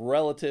times,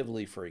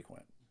 relatively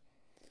frequent.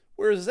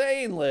 Where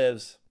Zane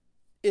lives,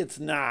 it's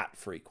not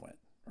frequent,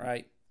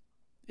 right?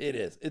 It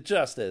is. It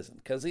just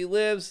isn't, because he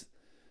lives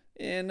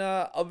in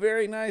a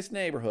very nice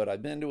neighborhood.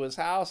 I've been to his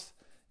house.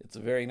 It's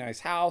a very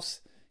nice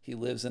house. He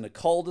lives in a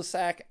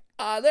cul-de-sac.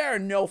 There are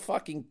no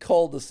fucking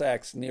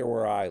cul-de-sacs near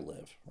where I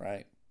live,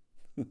 right?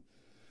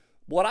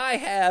 What I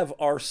have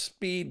are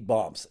speed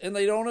bumps, and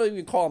they don't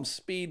even call them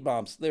speed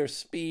bumps. They're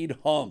speed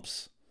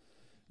humps.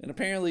 And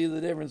apparently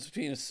the difference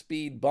between a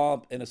speed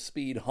bump and a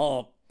speed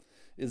hump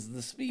is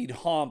the speed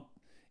hump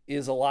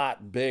is a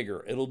lot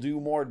bigger. It'll do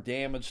more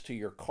damage to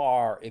your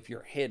car if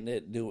you're hitting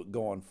it,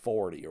 going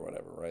 40 or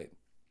whatever, right?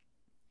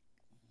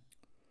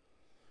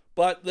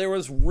 But there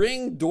was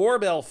Ring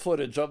doorbell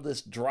footage of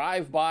this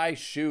drive-by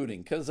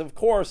shooting. Because, of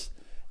course,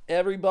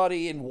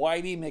 everybody in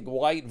Whitey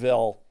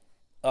McWhiteville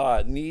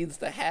needs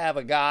to have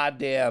a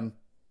goddamn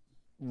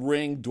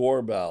Ring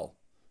doorbell,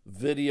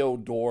 video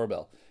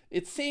doorbell.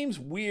 It seems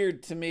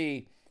weird to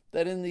me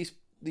that in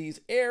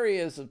these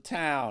areas of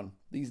town,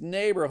 these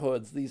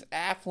neighborhoods, these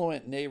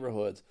affluent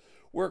neighborhoods,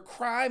 where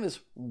crime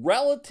is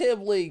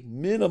relatively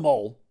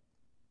minimal,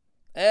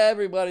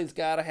 everybody's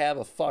got to have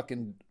a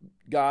fucking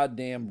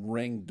goddamn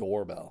Ring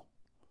doorbell.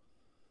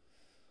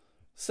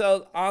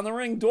 So on the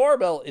Ring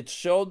doorbell, it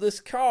showed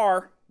this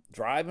car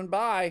driving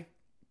by,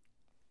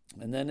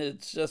 and then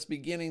it's just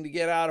beginning to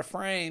get out of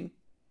frame.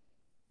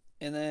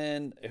 And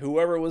then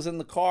whoever was in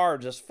the car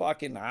just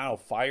fucking, I don't know,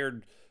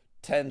 fired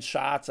 10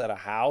 shots at a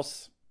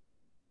house.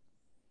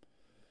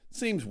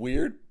 Seems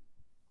weird.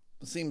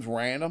 It seems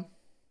random.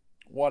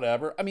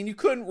 Whatever. I mean, you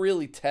couldn't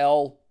really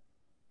tell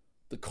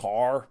the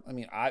car. I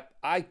mean,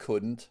 I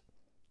couldn't.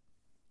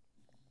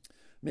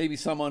 Maybe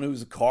someone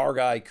who's a car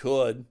guy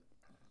could,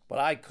 but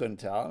I couldn't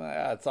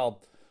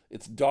tell.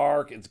 It's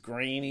dark, it's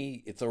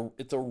grainy, it's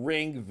a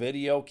Ring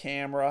video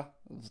camera.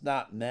 It's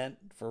not meant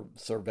for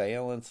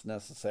surveillance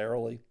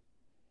necessarily.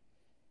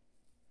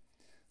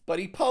 But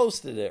he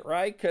posted it,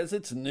 right? Because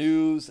it's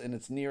news and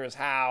it's near his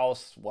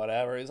house,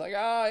 whatever. He's like,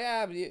 oh,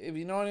 yeah, if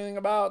you know anything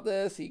about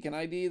this, he can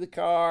ID the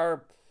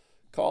car,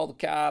 call the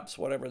cops,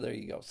 whatever. There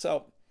you go.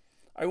 So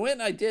I went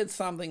and I did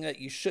something that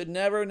you should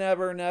never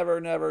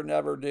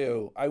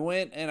do. I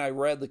went and I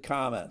read the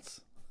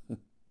comments.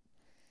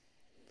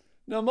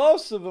 Now,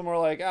 most of them were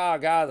like, oh,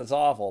 God, that's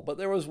awful. But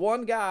there was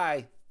one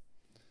guy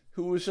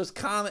who was just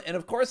commenting, and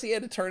of course he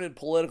had to turn it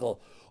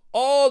political.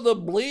 Oh, the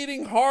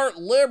bleeding heart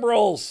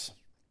liberals.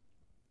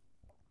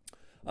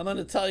 I'm going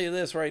to tell you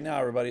this right now,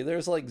 everybody.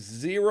 There's like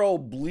 0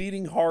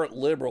 bleeding heart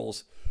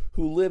liberals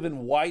who live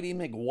in Whitey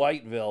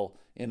McWhiteville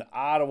in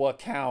Ottawa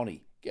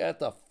County. Get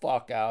the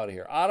fuck out of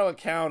here. Ottawa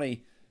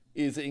County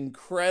is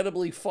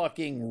incredibly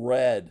fucking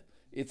red.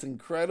 It's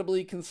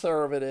incredibly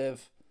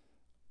conservative.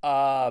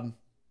 They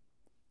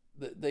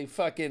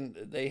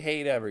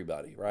hate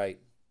everybody, right?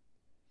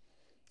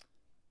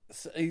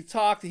 So he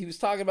was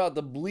talking about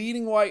the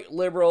bleeding white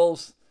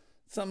liberals,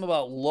 something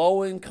about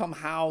low-income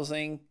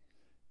housing.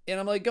 And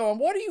I'm like going,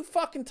 what are you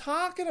fucking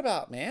talking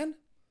about, man?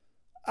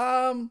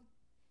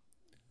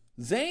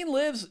 Zane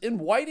lives in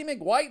Whitey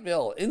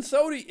McWhiteville. And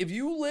so if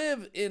you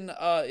live in,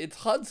 it's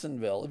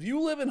Hudsonville. If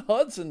you live in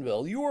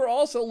Hudsonville, you are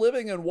also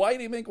living in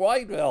Whitey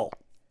McWhiteville.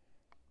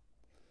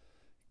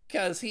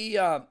 Because he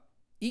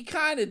he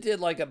kind of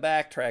did like a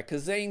backtrack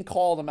because Zane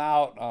called him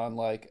out on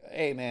like,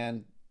 hey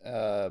man,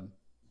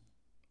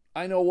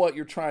 I know what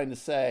you're trying to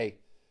say.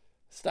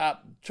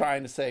 Stop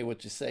trying to say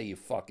what you say, you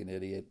fucking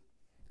idiot.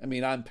 I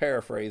mean, I'm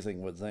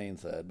paraphrasing what Zane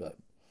said, but.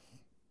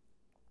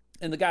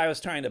 And the guy was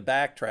trying to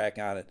backtrack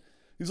on it.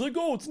 He's like,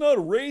 oh, it's not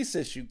a race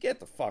issue. Get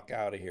the fuck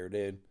out of here,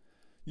 dude.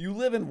 You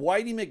live in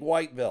Whitey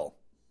McWhiteville.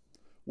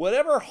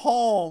 Whatever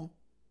home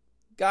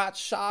got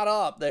shot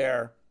up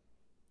there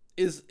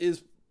is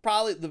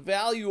probably, the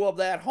value of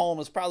that home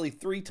is probably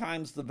 3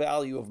 times the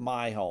value of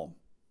my home.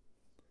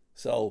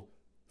 So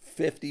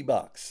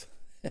 $50.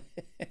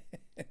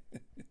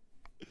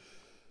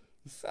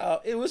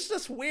 So it was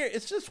just weird.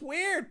 It's just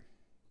weird.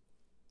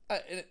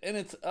 And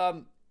it's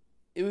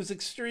it was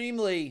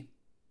extremely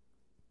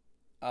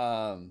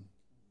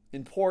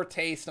in poor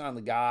taste on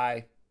the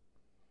guy.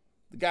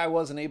 The guy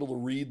wasn't able to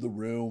read the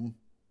room.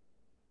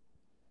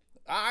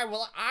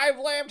 I've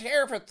lived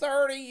here for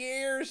 30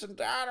 years and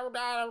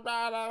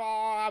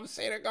I'm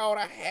saying to go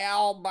to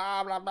hell,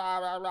 blah, blah, blah,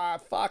 blah, blah.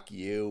 Fuck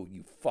you,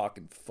 you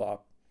fucking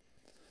fuck.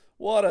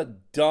 What a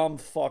dumb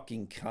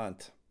fucking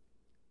cunt.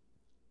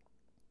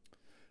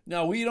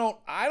 Now,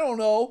 I don't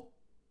know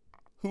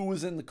who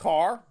was in the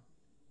car.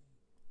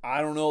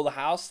 I don't know the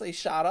house they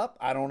shot up.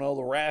 I don't know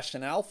the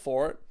rationale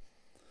for it.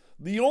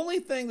 The only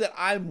thing that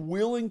I'm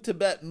willing to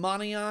bet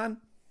money on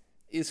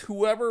is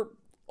whoever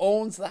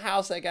owns the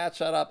house that got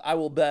shut up. I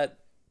will bet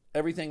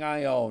everything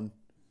I own.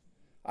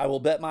 I will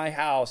bet my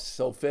house,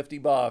 so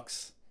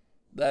 $50,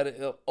 that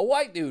a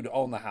white dude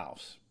owned the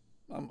house.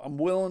 I'm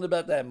willing to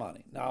bet that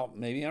money. Now,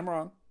 maybe I'm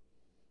wrong.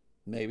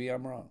 Maybe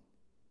I'm wrong.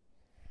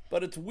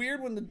 But it's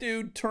weird when the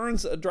dude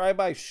turns a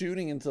drive-by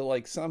shooting into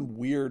like some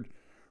weird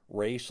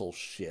racial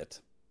shit.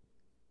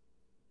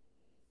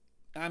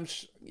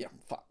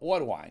 What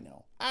do I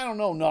know? I don't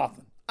know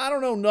nothing. I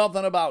don't know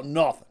nothing about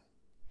nothing.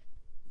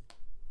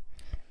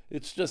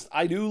 It's just,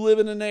 I do live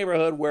in a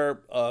neighborhood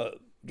where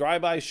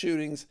drive-by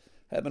shootings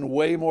have been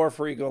way more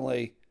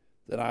frequently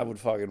than I would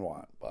fucking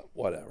want. But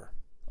whatever.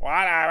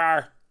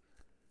 Whatever.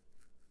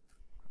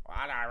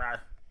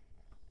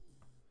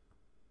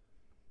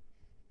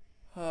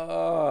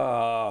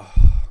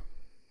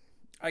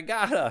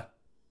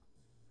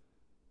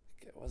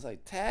 Was I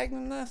tagged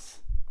in this?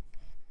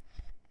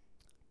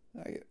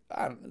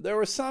 There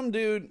was some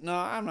dude, no,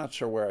 I'm not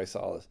sure where I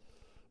saw this,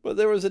 but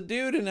there was a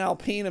dude in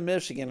Alpena,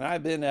 Michigan, and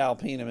I've been to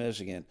Alpena,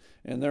 Michigan,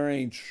 and there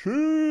ain't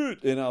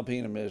shit in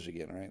Alpena,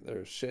 Michigan, right?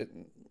 There's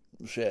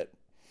shit.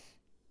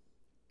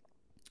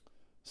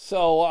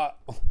 So,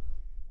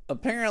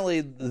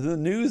 apparently the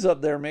news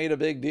up there made a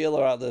big deal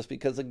about this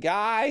because a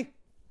guy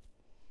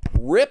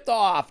ripped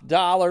off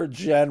Dollar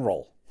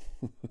General.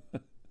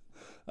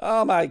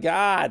 Oh my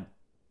God.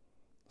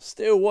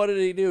 Stu, what did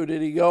he do?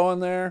 Did he go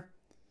in there?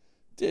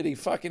 Did he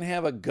fucking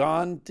have a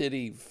gun? Did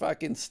he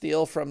fucking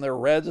steal from their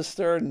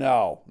register?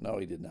 No,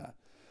 he did not.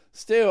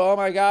 Stu, oh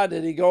my God,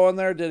 did he go in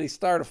there? Did he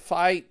start a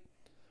fight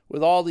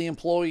with all the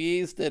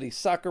employees? Did he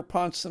sucker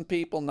punch some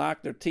people,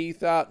 knock their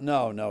teeth out?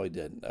 No, he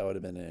didn't. That would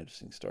have been an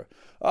interesting story.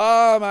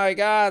 Oh my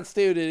God,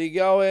 Stu, did he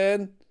go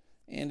in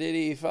and did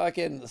he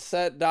fucking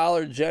set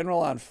Dollar General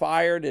on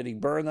fire? Did he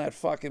burn that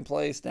fucking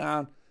place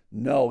down?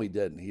 No, he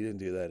didn't. He didn't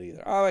do that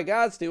either. Oh my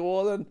God, Stu,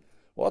 well then,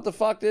 what the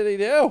fuck did he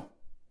do?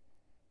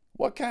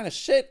 What kind of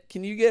shit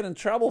can you get in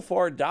trouble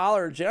for at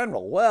Dollar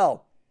General?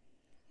 Well,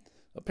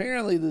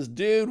 apparently this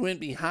dude went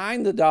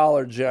behind the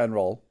Dollar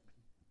General,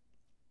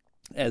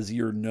 as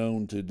you're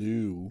known to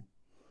do,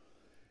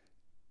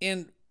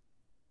 and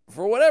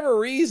for whatever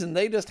reason,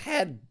 they just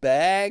had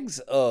bags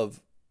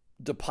of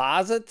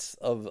deposits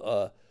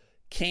of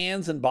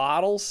cans and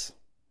bottles.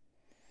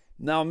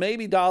 Now,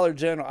 maybe Dollar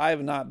General, I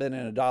have not been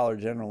in a Dollar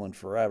General in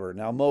forever.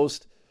 Now,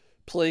 most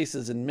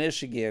places in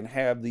Michigan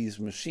have these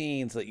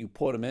machines that you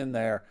put them in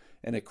there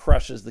and it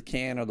crushes the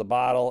can or the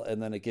bottle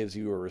and then it gives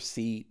you a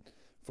receipt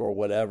for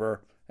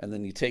whatever. And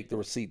then you take the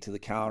receipt to the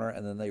counter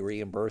and then they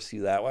reimburse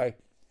you that way.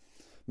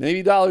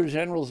 Maybe Dollar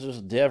General is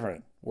just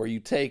different, where you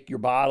take your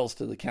bottles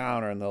to the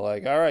counter and they're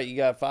like, all right, you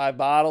got 5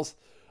 bottles?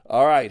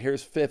 All right,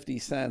 here's 50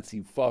 cents,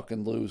 you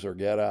fucking loser,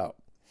 get out.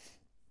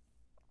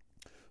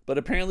 But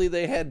apparently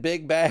they had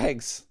big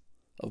bags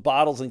of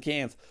bottles and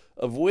cans,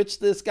 of which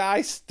this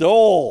guy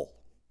stole.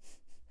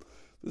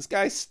 This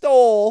guy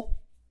stole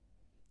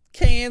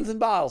cans and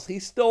bottles. He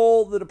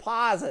stole the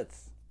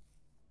deposits.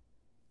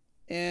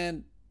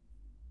 And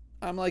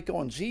I'm like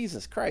going,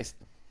 Jesus Christ.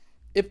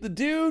 If the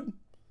dude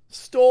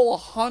stole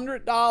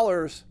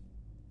 $100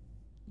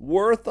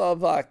 worth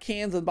of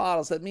cans and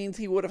bottles, that means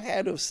he would have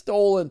had to have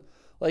stolen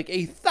like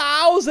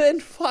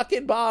 1,000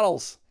 fucking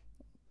bottles.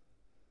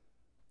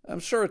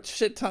 I'm sure a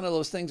shit ton of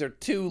those things are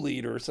 2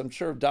 liters. I'm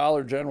sure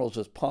Dollar General's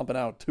just pumping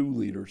out 2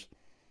 liters.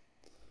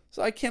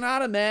 So I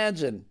cannot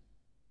imagine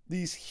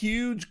these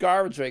huge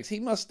garbage bags. He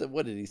must have,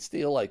 what did he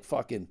steal, like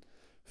fucking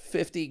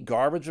 50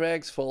 garbage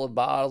bags full of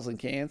bottles and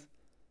cans?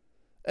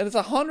 And it's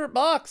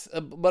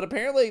 $100. But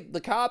apparently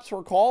the cops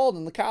were called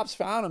and the cops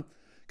found him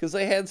because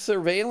they had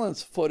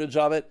surveillance footage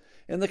of it.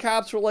 And the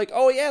cops were like,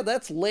 oh yeah,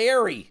 that's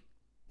Larry.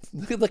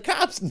 The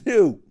cops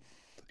knew.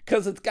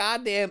 because it's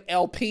goddamn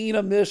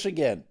Alpena,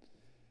 Michigan.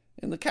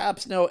 And the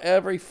cops know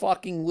every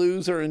fucking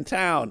loser in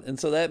town. And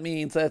so that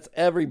means that's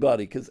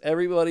everybody, because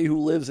everybody who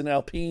lives in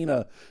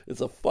Alpena is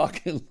a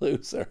fucking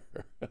loser.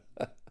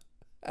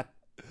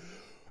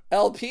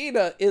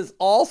 Alpena is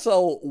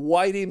also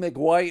Whitey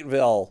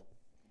McWhiteville,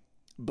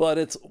 but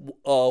it's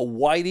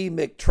Whitey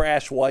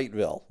McTrash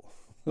Whiteville.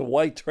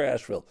 White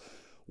Trashville.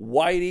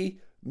 Whitey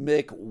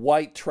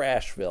McWhite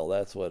Trashville.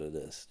 That's what it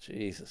is.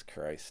 Jesus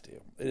Christ, dude.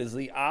 It is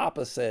the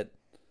opposite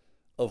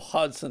of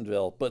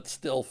Hudsonville, but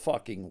still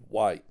fucking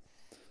white.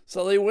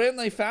 So they went and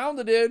they found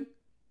the dude,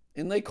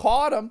 and they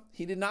caught him.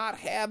 He did not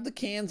have the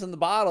cans and the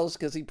bottles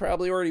because he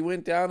probably already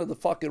went down to the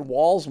fucking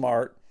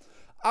Walmart.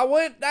 I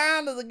went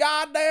down to the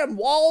goddamn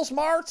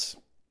Walmarts,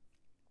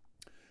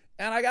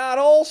 and I got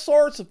all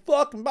sorts of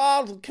fucking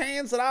bottles and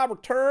cans that I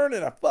returned,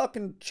 and I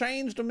fucking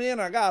changed them in.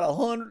 I got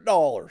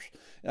 $100,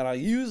 and I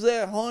used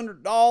that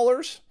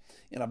 $100,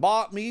 and I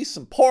bought me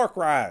some pork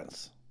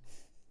rinds.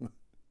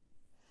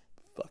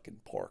 Fucking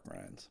pork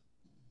rinds.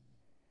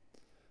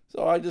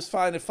 So I just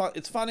find it fun.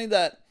 It's funny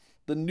that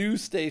the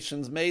news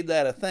stations made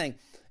that a thing.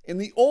 And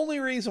the only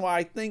reason why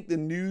I think the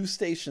news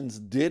stations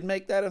did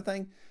make that a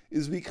thing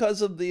is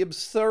because of the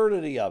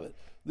absurdity of it.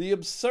 The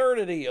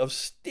absurdity of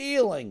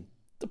stealing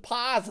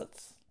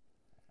deposits.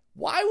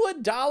 Why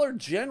would Dollar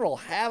General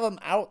have them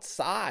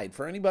outside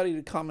for anybody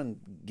to come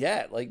and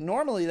get? Like,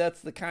 normally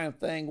that's the kind of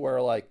thing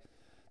where, like,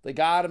 they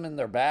got them in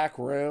their back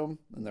room,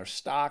 in their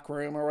stock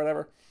room or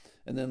whatever.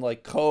 And then,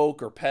 like,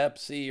 Coke or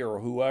Pepsi or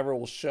whoever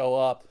will show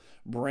up,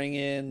 bring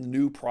in the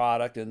new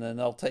product, and then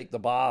they'll take the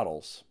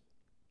bottles.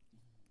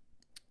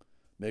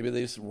 Maybe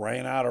they just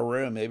ran out of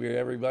room. Maybe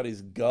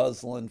everybody's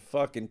guzzling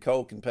fucking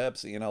Coke and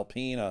Pepsi and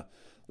Alpena.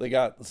 They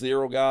got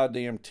zero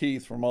goddamn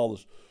teeth from all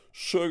this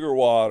sugar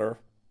water.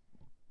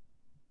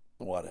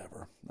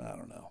 Whatever. I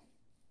don't know.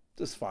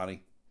 Just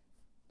funny.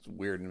 It's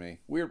weird to me.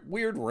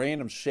 Weird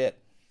random shit.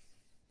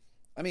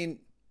 I mean,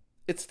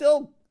 it's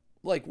still,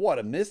 like, what,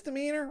 a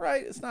misdemeanor,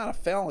 right? It's not a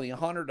felony.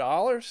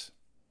 $100?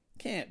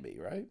 Can't be,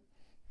 right?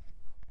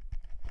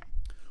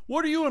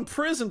 What are you in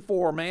prison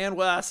for, man?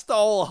 Well, I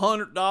stole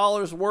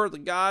 $100 worth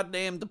of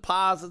goddamn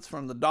deposits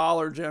from the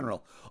Dollar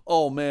General.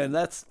 Oh, man,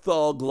 that's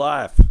thug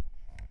life.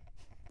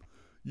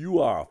 You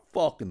are a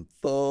fucking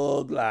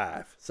thug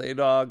life. Say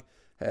Dog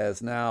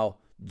has now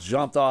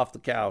jumped off the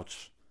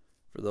couch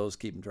for those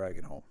keeping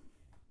dragging home.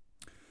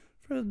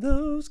 For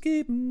those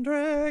keeping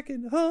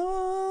dragging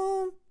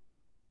home.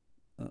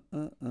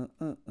 All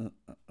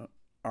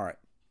right.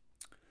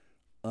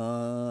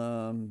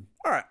 All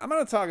right, I'm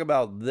going to talk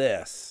about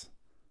this.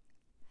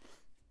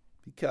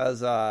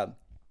 Because I've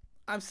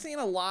seen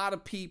a lot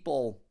of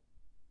people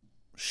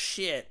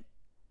shit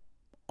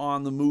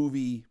on the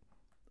movie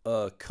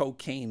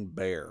Cocaine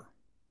Bear,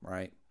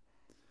 right?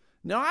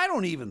 Now, I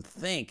don't even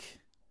think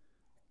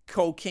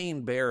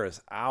Cocaine Bear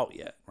is out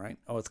yet, right?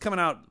 Oh, it's coming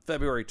out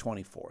February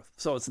 24th.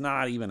 So it's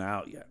not even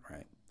out yet,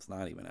 right? It's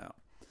not even out.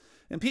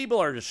 And people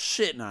are just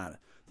shitting on it.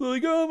 They're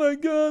like, oh my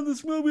God,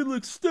 this movie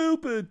looks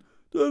stupid.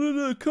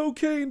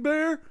 Cocaine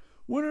Bear?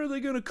 When are they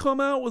going to come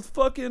out with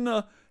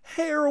fucking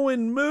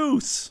Heroin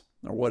Moose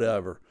or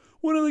whatever?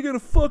 When are they gonna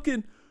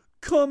fucking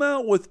come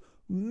out with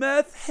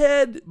Meth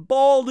Head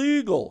Bald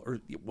Eagle or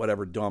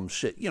whatever dumb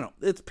shit? You know,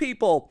 it's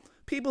people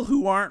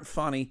who aren't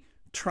funny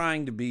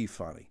trying to be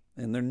funny,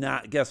 and they're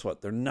not. Guess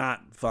what? They're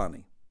not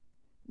funny.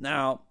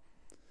 Now,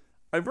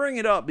 I bring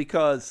it up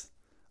because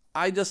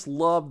I just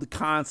love the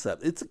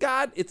concept. It's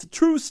a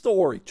true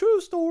story.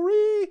 True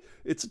story.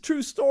 It's a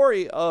true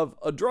story of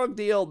a drug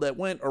deal that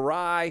went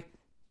awry.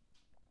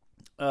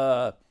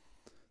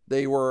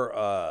 They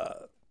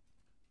were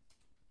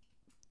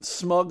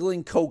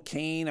smuggling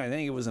cocaine. I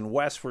think it was in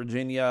West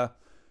Virginia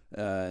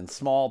and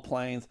Small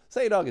Plains.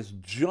 Say Dog has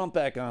jumped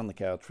back on the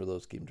couch for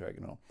those keeping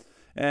dragging home.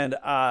 And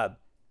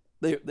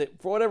they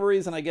for whatever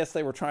reason, I guess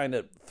they were trying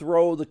to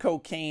throw the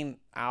cocaine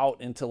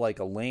out into like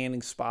a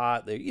landing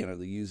spot. They're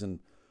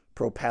using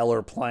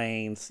propeller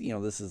planes.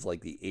 This is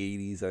like the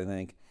 80s, I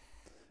think.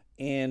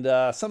 And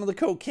some of the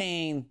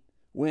cocaine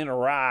went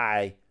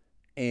awry.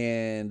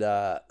 And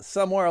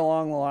somewhere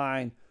along the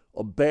line,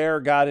 a bear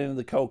got into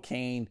the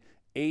cocaine,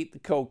 ate the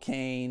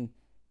cocaine,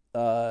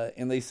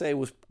 and they say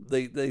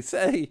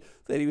that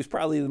he was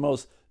probably the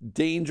most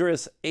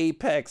dangerous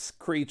apex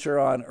creature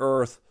on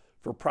Earth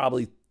for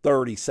probably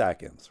 30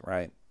 seconds,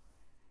 right?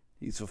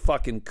 He's a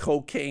fucking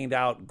cocained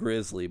out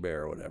grizzly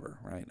bear or whatever,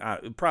 right?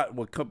 It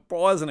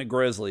wasn't a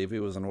grizzly if he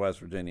was in West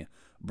Virginia,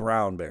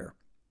 brown bear.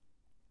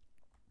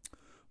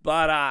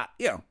 But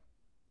the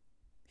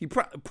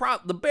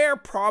bear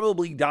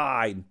probably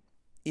died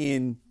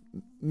in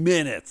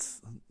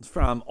minutes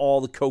from all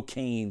the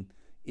cocaine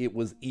it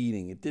was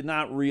eating. It did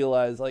not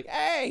realize, like,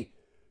 hey,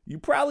 you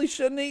probably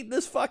shouldn't eat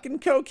this fucking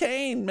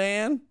cocaine,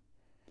 man.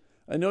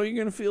 I know you're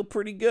going to feel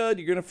pretty good.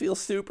 You're going to feel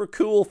super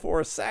cool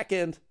for a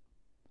second.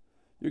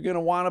 You're going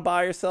to want to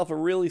buy yourself a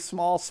really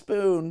small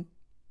spoon.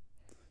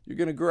 You're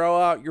going to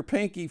grow out your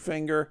pinky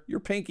finger, your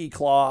pinky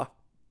claw.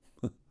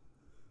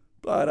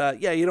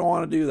 But, you don't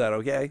want to do that,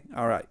 okay?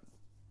 All right.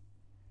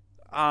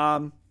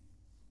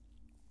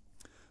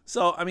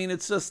 So, I mean,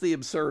 it's just the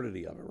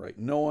absurdity of it, right?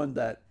 Knowing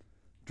that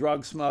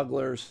drug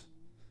smugglers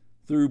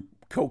threw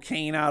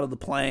cocaine out of the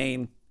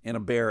plane and a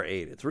bear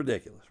ate it. It's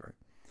ridiculous, right?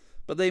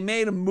 But they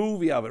made a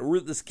movie of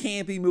it. This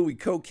campy movie,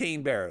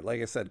 Cocaine Bear,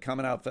 like I said,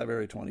 coming out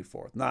February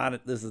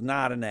 24th. This is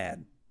not an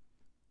ad.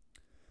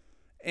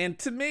 And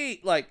to me,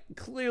 like,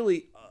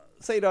 clearly,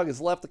 Say Dog has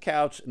left the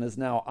couch and is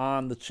now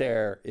on the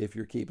chair if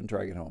you're keeping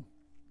Treg at home.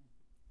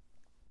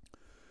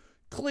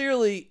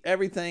 Clearly,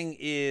 everything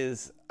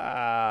is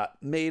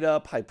made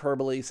up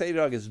hyperbole. Say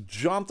Dog has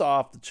jumped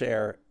off the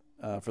chair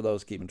for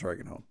those keeping Treg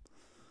at home.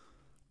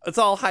 It's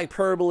all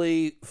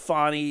hyperbole,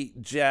 funny,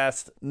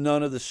 jest.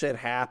 None of the shit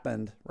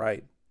happened,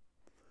 right?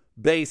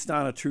 Based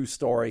on a true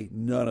story,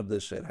 none of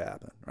this shit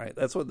happened, right?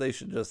 That's what they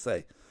should just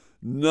say.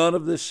 None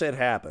of this shit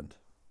happened.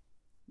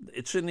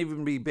 It shouldn't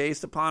even be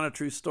based upon a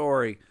true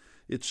story.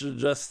 It should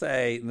just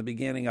say in the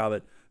beginning of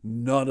it,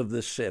 none of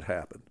this shit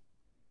happened.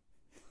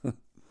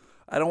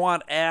 I don't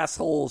want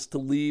assholes to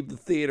leave the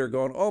theater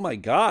going, oh my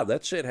God,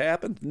 that shit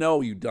happened?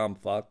 No, you dumb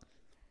fuck.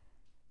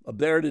 A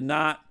bear did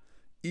not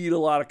eat a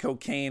lot of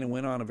cocaine and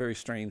went on a very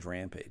strange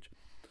rampage.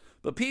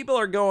 But people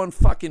are going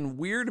fucking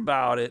weird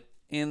about it,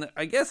 and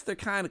I guess they're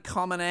kind of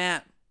coming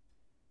at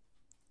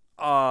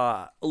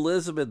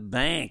Elizabeth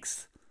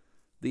Banks,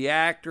 the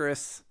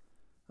actress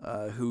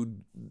who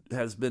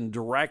has been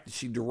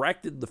she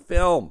directed the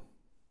film.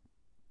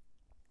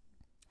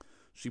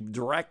 She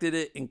directed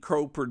it and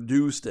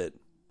co-produced it.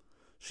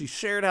 She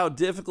shared how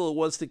difficult it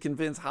was to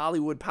convince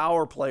Hollywood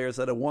power players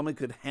that a woman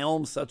could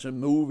helm such a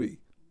movie.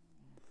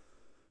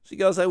 She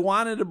goes, I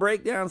wanted to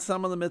break down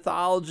some of the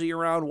mythology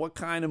around what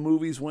kind of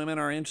movies women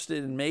are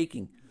interested in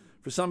making.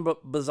 For some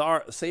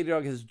bizarre, Say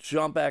Dog has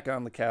jumped back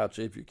on the couch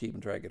if you're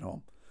keeping track at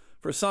home.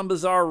 For some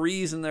bizarre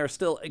reason, there are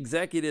still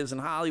executives in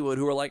Hollywood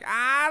who are like,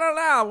 I don't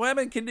know,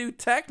 women can do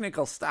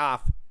technical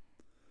stuff.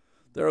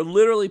 There are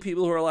literally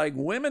people who are like,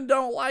 women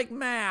don't like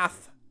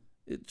math.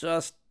 It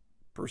just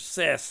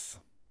persists.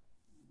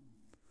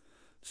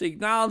 She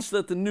acknowledged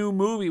that the new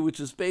movie, which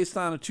is based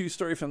on a true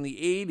story from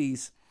the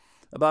 80s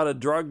about a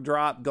drug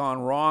drop gone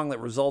wrong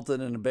that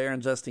resulted in a bear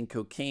ingesting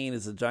cocaine,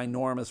 is a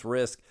ginormous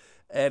risk,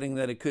 adding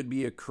that it could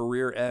be a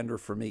career ender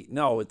for me.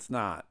 No, it's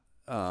not.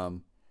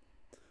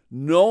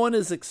 No one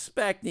is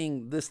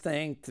expecting this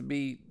thing to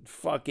be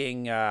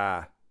fucking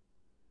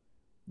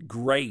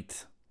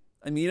great.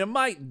 I mean, it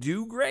might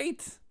do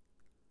great.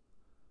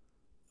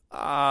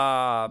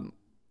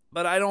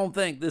 But I don't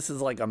think this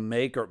is like a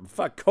maker.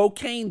 Fuck,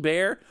 Cocaine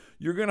Bear?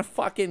 You're going to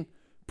fucking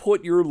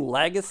put your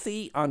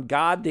legacy on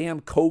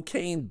goddamn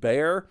Cocaine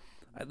Bear?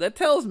 That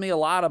tells me a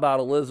lot about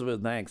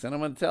Elizabeth Banks. And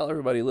I'm going to tell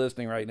everybody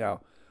listening right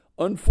now.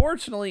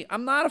 Unfortunately,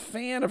 I'm not a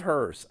fan of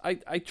hers.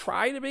 I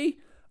try to be.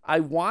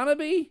 I want to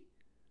be.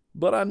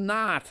 But I'm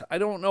not. I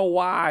don't know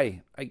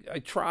why. I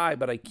try,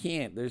 but I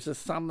can't. There's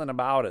just something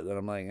about it that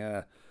I'm like,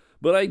 eh.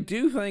 But I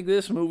do think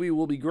this movie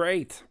will be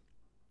great.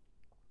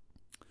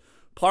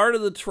 Part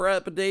of the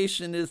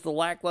trepidation is the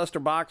lackluster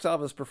box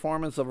office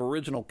performance of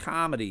original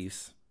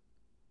comedies,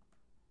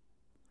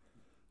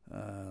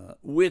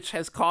 which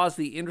has caused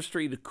the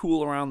industry to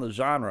cool around the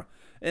genre.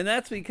 And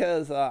that's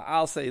because,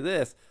 I'll say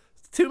this,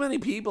 too many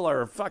people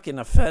are fucking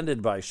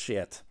offended by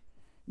shit.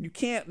 You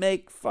can't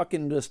make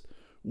fucking just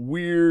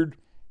weird,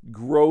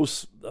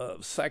 gross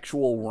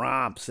sexual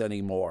romps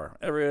anymore.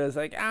 Everybody's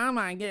like, oh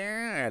my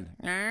God.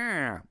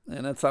 Ah.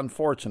 And it's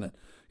unfortunate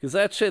because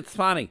that shit's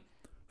funny.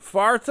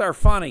 Farts are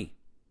funny.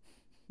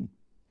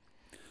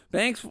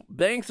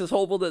 Banks is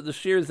hopeful that the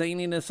sheer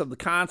zaniness of the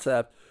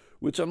concept,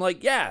 which I'm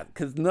like, yeah,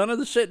 because none of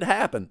the shit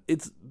happened.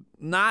 It's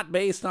not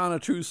based on a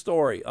true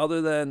story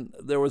other than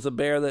there was a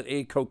bear that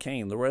ate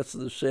cocaine. The rest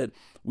of the shit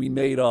we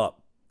made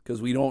up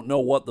because we don't know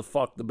what the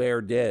fuck the bear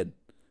did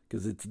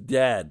because it's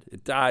dead.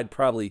 It died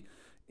probably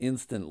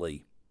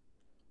instantly.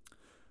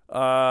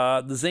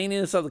 The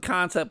zaniness of the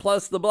concept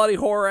plus the bloody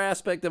horror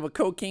aspect of a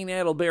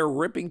cocaine-addled bear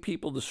ripping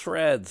people to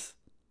shreds.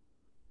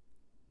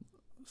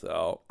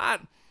 So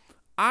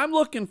I'm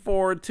looking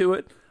forward to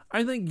it.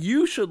 I think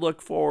you should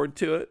look forward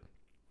to it.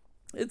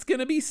 It's going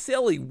to be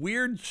silly,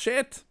 weird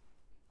shit.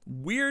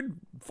 Weird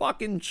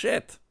fucking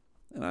shit.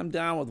 And I'm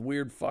down with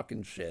weird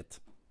fucking shit.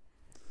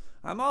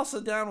 I'm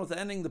also down with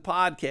ending the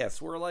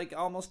podcast. We're like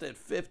almost at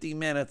 50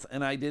 minutes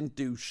and I didn't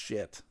do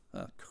shit.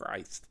 Oh,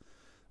 Christ.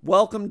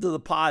 Welcome to the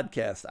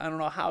podcast. I don't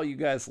know how you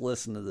guys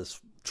listen to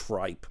this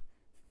tripe.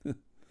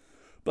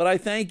 But I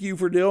thank you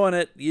for doing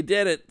it. You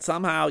did it.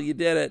 Somehow you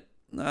did it.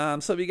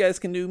 So if you guys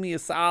can do me a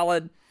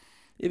solid,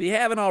 if you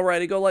haven't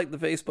already, go like the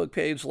Facebook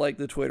page, like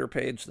the Twitter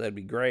page. That'd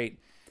be great.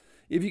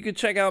 If you could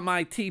check out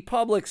my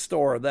TeePublic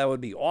store, that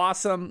would be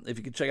awesome. If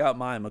you could check out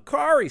my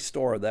Macari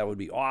store, that would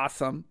be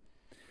awesome.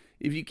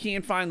 If you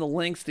can't find the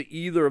links to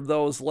either of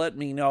those, let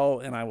me know,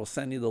 and I will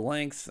send you the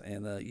links,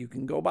 and you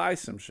can go buy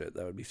some shit.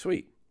 That would be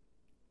sweet.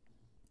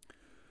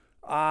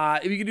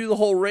 If you could do the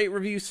whole rate,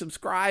 review,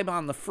 subscribe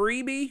on the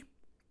freebie,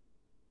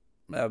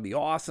 that would be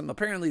awesome.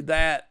 Apparently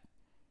that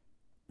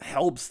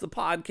helps the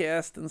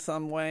podcast in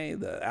some way,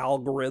 the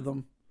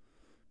algorithm.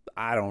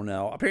 I don't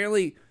know.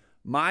 Apparently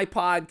my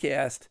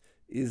podcast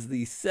is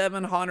the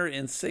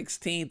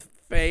 716th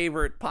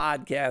favorite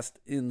podcast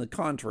in the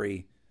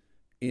country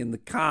in the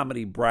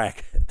comedy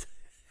bracket.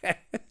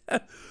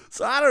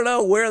 So I don't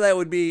know where that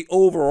would be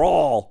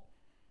overall.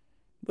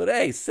 But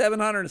hey,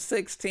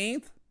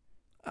 716th,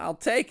 I'll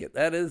take it.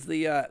 That's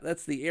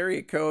the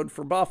area code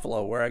for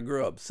Buffalo, where I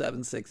grew up,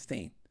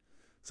 716.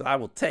 So I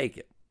will take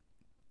it.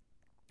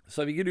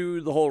 So if you could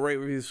do the whole rate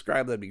review,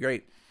 subscribe, that'd be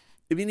great.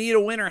 If you need a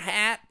winter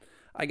hat,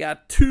 I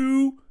got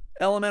 2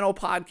 Elemental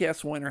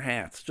Podcast winter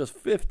hats,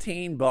 just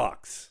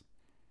 $15.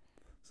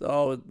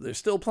 So there's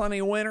still plenty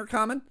of winter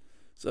coming.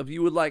 So if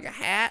you would like a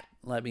hat,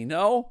 let me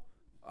know.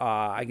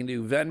 I can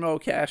do Venmo,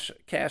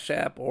 Cash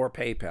App, or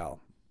PayPal.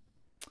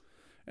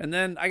 And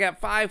then I got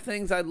 5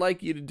 things I'd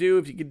like you to do.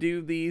 If you could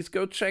do these,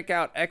 go check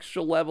out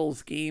Extra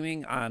Levels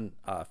Gaming on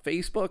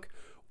Facebook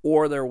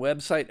or their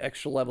website,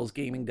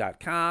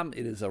 extralevelsgaming.com.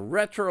 It is a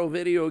retro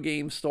video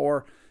game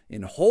store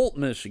in Holt,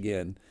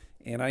 Michigan.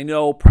 And I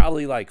know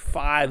probably like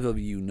 5 of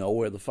you know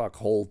where the fuck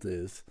Holt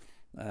is.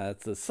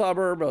 It's a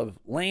suburb of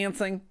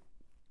Lansing.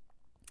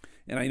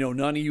 And I know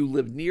none of you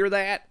live near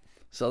that.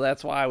 So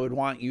that's why I would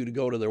want you to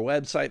go to their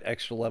website,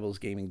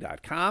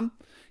 extralevelsgaming.com.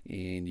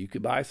 And you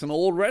could buy some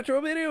old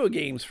retro video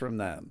games from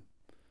them.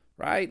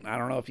 Right? I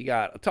don't know if you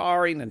got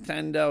Atari,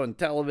 Nintendo, and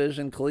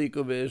Television,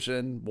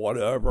 ColecoVision,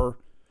 whatever.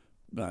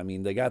 I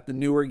mean, they got the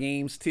newer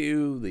games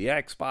too. The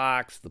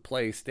Xbox, the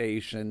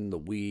PlayStation, the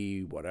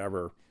Wii,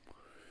 whatever.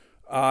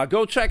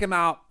 Go check them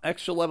out,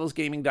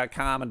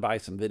 extralevelsgaming.com, and buy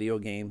some video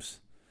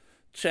games.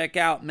 Check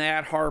out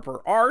Matt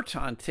Harper Art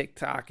on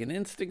TikTok and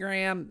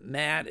Instagram.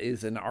 Matt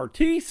is an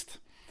artiste,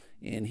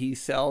 and he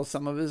sells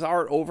some of his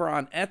art over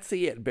on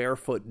Etsy at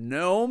Barefoot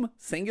Gnome,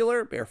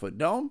 singular, Barefoot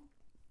Gnome.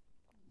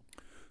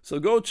 So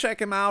go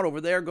check him out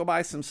over there. Go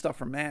buy some stuff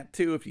from Matt,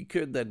 too. If you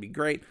could, that'd be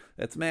great.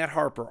 That's Matt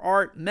Harper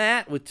Art.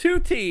 Matt with 2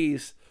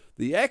 T's.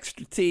 The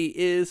extra T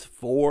is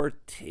for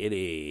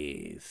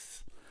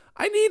titties.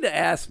 I need to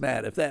ask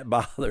Matt if that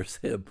bothers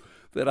him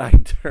that I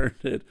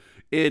turned it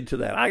into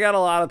that. I got a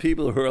lot of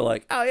people who are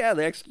like, oh yeah,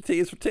 the extra T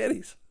is for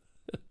titties.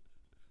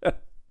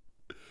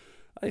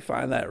 I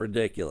find that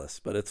ridiculous,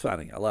 but it's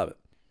funny. I love it.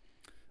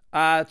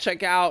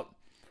 Check out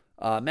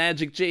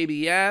Magic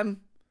JBM.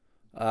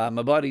 My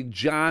buddy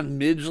John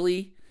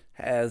Midgley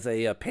has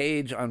a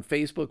page on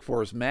Facebook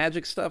for his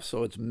magic stuff,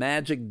 so it's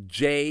Magic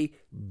JBM.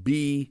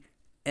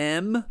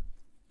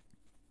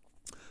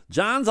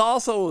 John's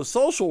also a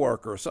social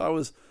worker, so I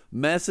was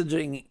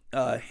messaging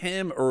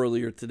him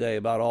earlier today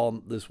about all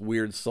this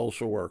weird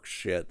social work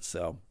shit,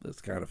 so that's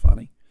kind of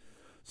funny.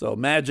 So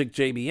Magic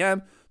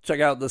JBM. Check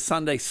out the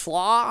Sunday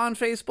Slaw on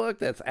Facebook.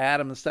 That's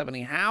Adam and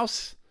Stephanie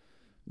House,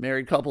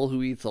 married couple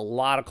who eats a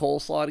lot of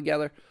coleslaw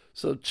together.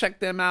 So check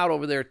them out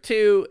over there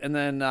too. And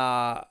then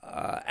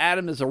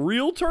Adam is a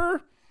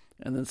realtor,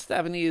 and then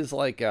Stephanie is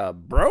like a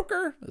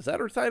broker. Is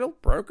that her title?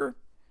 Broker.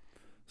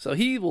 So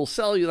he will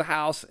sell you the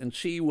house, and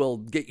she will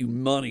get you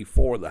money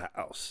for the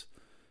house.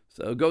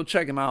 So go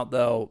check him out,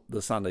 though,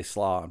 the Sunday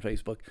Slaw on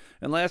Facebook.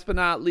 And last but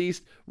not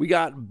least, we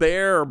got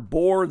Bear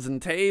Boards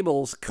and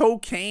Tables,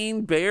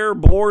 Cocaine Bear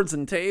Boards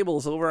and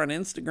Tables over on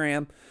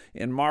Instagram.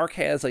 And Mark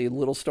has a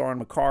little store in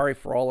Macari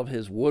for all of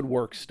his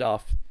woodwork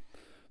stuff.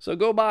 So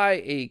go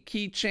buy a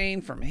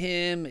keychain from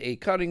him, a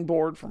cutting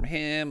board from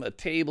him, a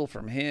table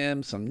from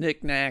him, some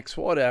knickknacks,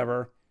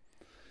 whatever.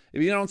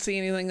 If you don't see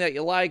anything that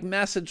you like,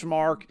 message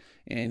Mark,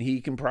 and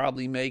he can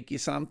probably make you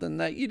something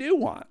that you do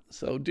want.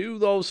 So do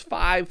those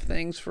 5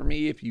 things for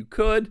me if you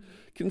could.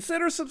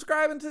 Consider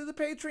subscribing to the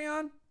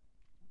Patreon.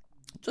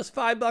 Just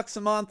 $5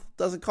 a month.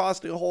 Doesn't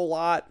cost you a whole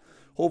lot.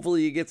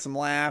 Hopefully you get some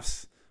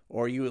laughs,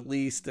 or you at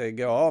least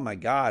go, oh my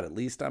God, at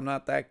least I'm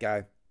not that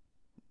guy.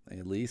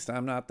 At least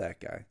I'm not that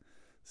guy.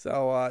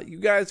 So you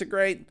guys are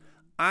great.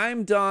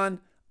 I'm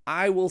done.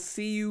 I will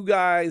see you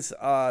guys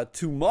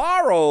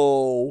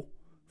tomorrow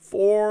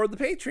for the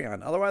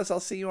Patreon. Otherwise, I'll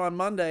see you on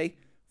Monday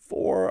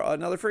for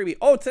another freebie.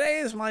 Oh, today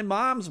is my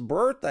mom's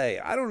birthday.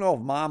 I don't know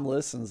if Mom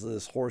listens to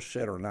this horse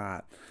shit or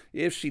not.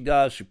 If she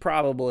does, she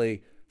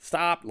probably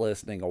stopped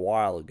listening a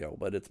while ago.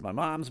 But it's my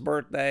mom's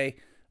birthday.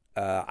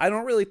 I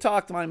don't really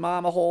talk to my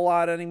mom a whole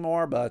lot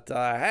anymore, but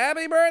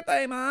happy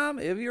birthday, Mom,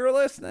 if you're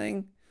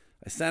listening.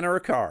 I sent her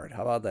a card.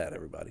 How about that,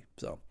 everybody?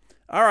 So,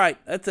 all right,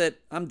 that's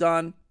it. I'm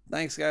done.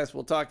 Thanks, guys.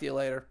 We'll talk to you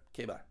later.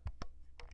 Okay, bye.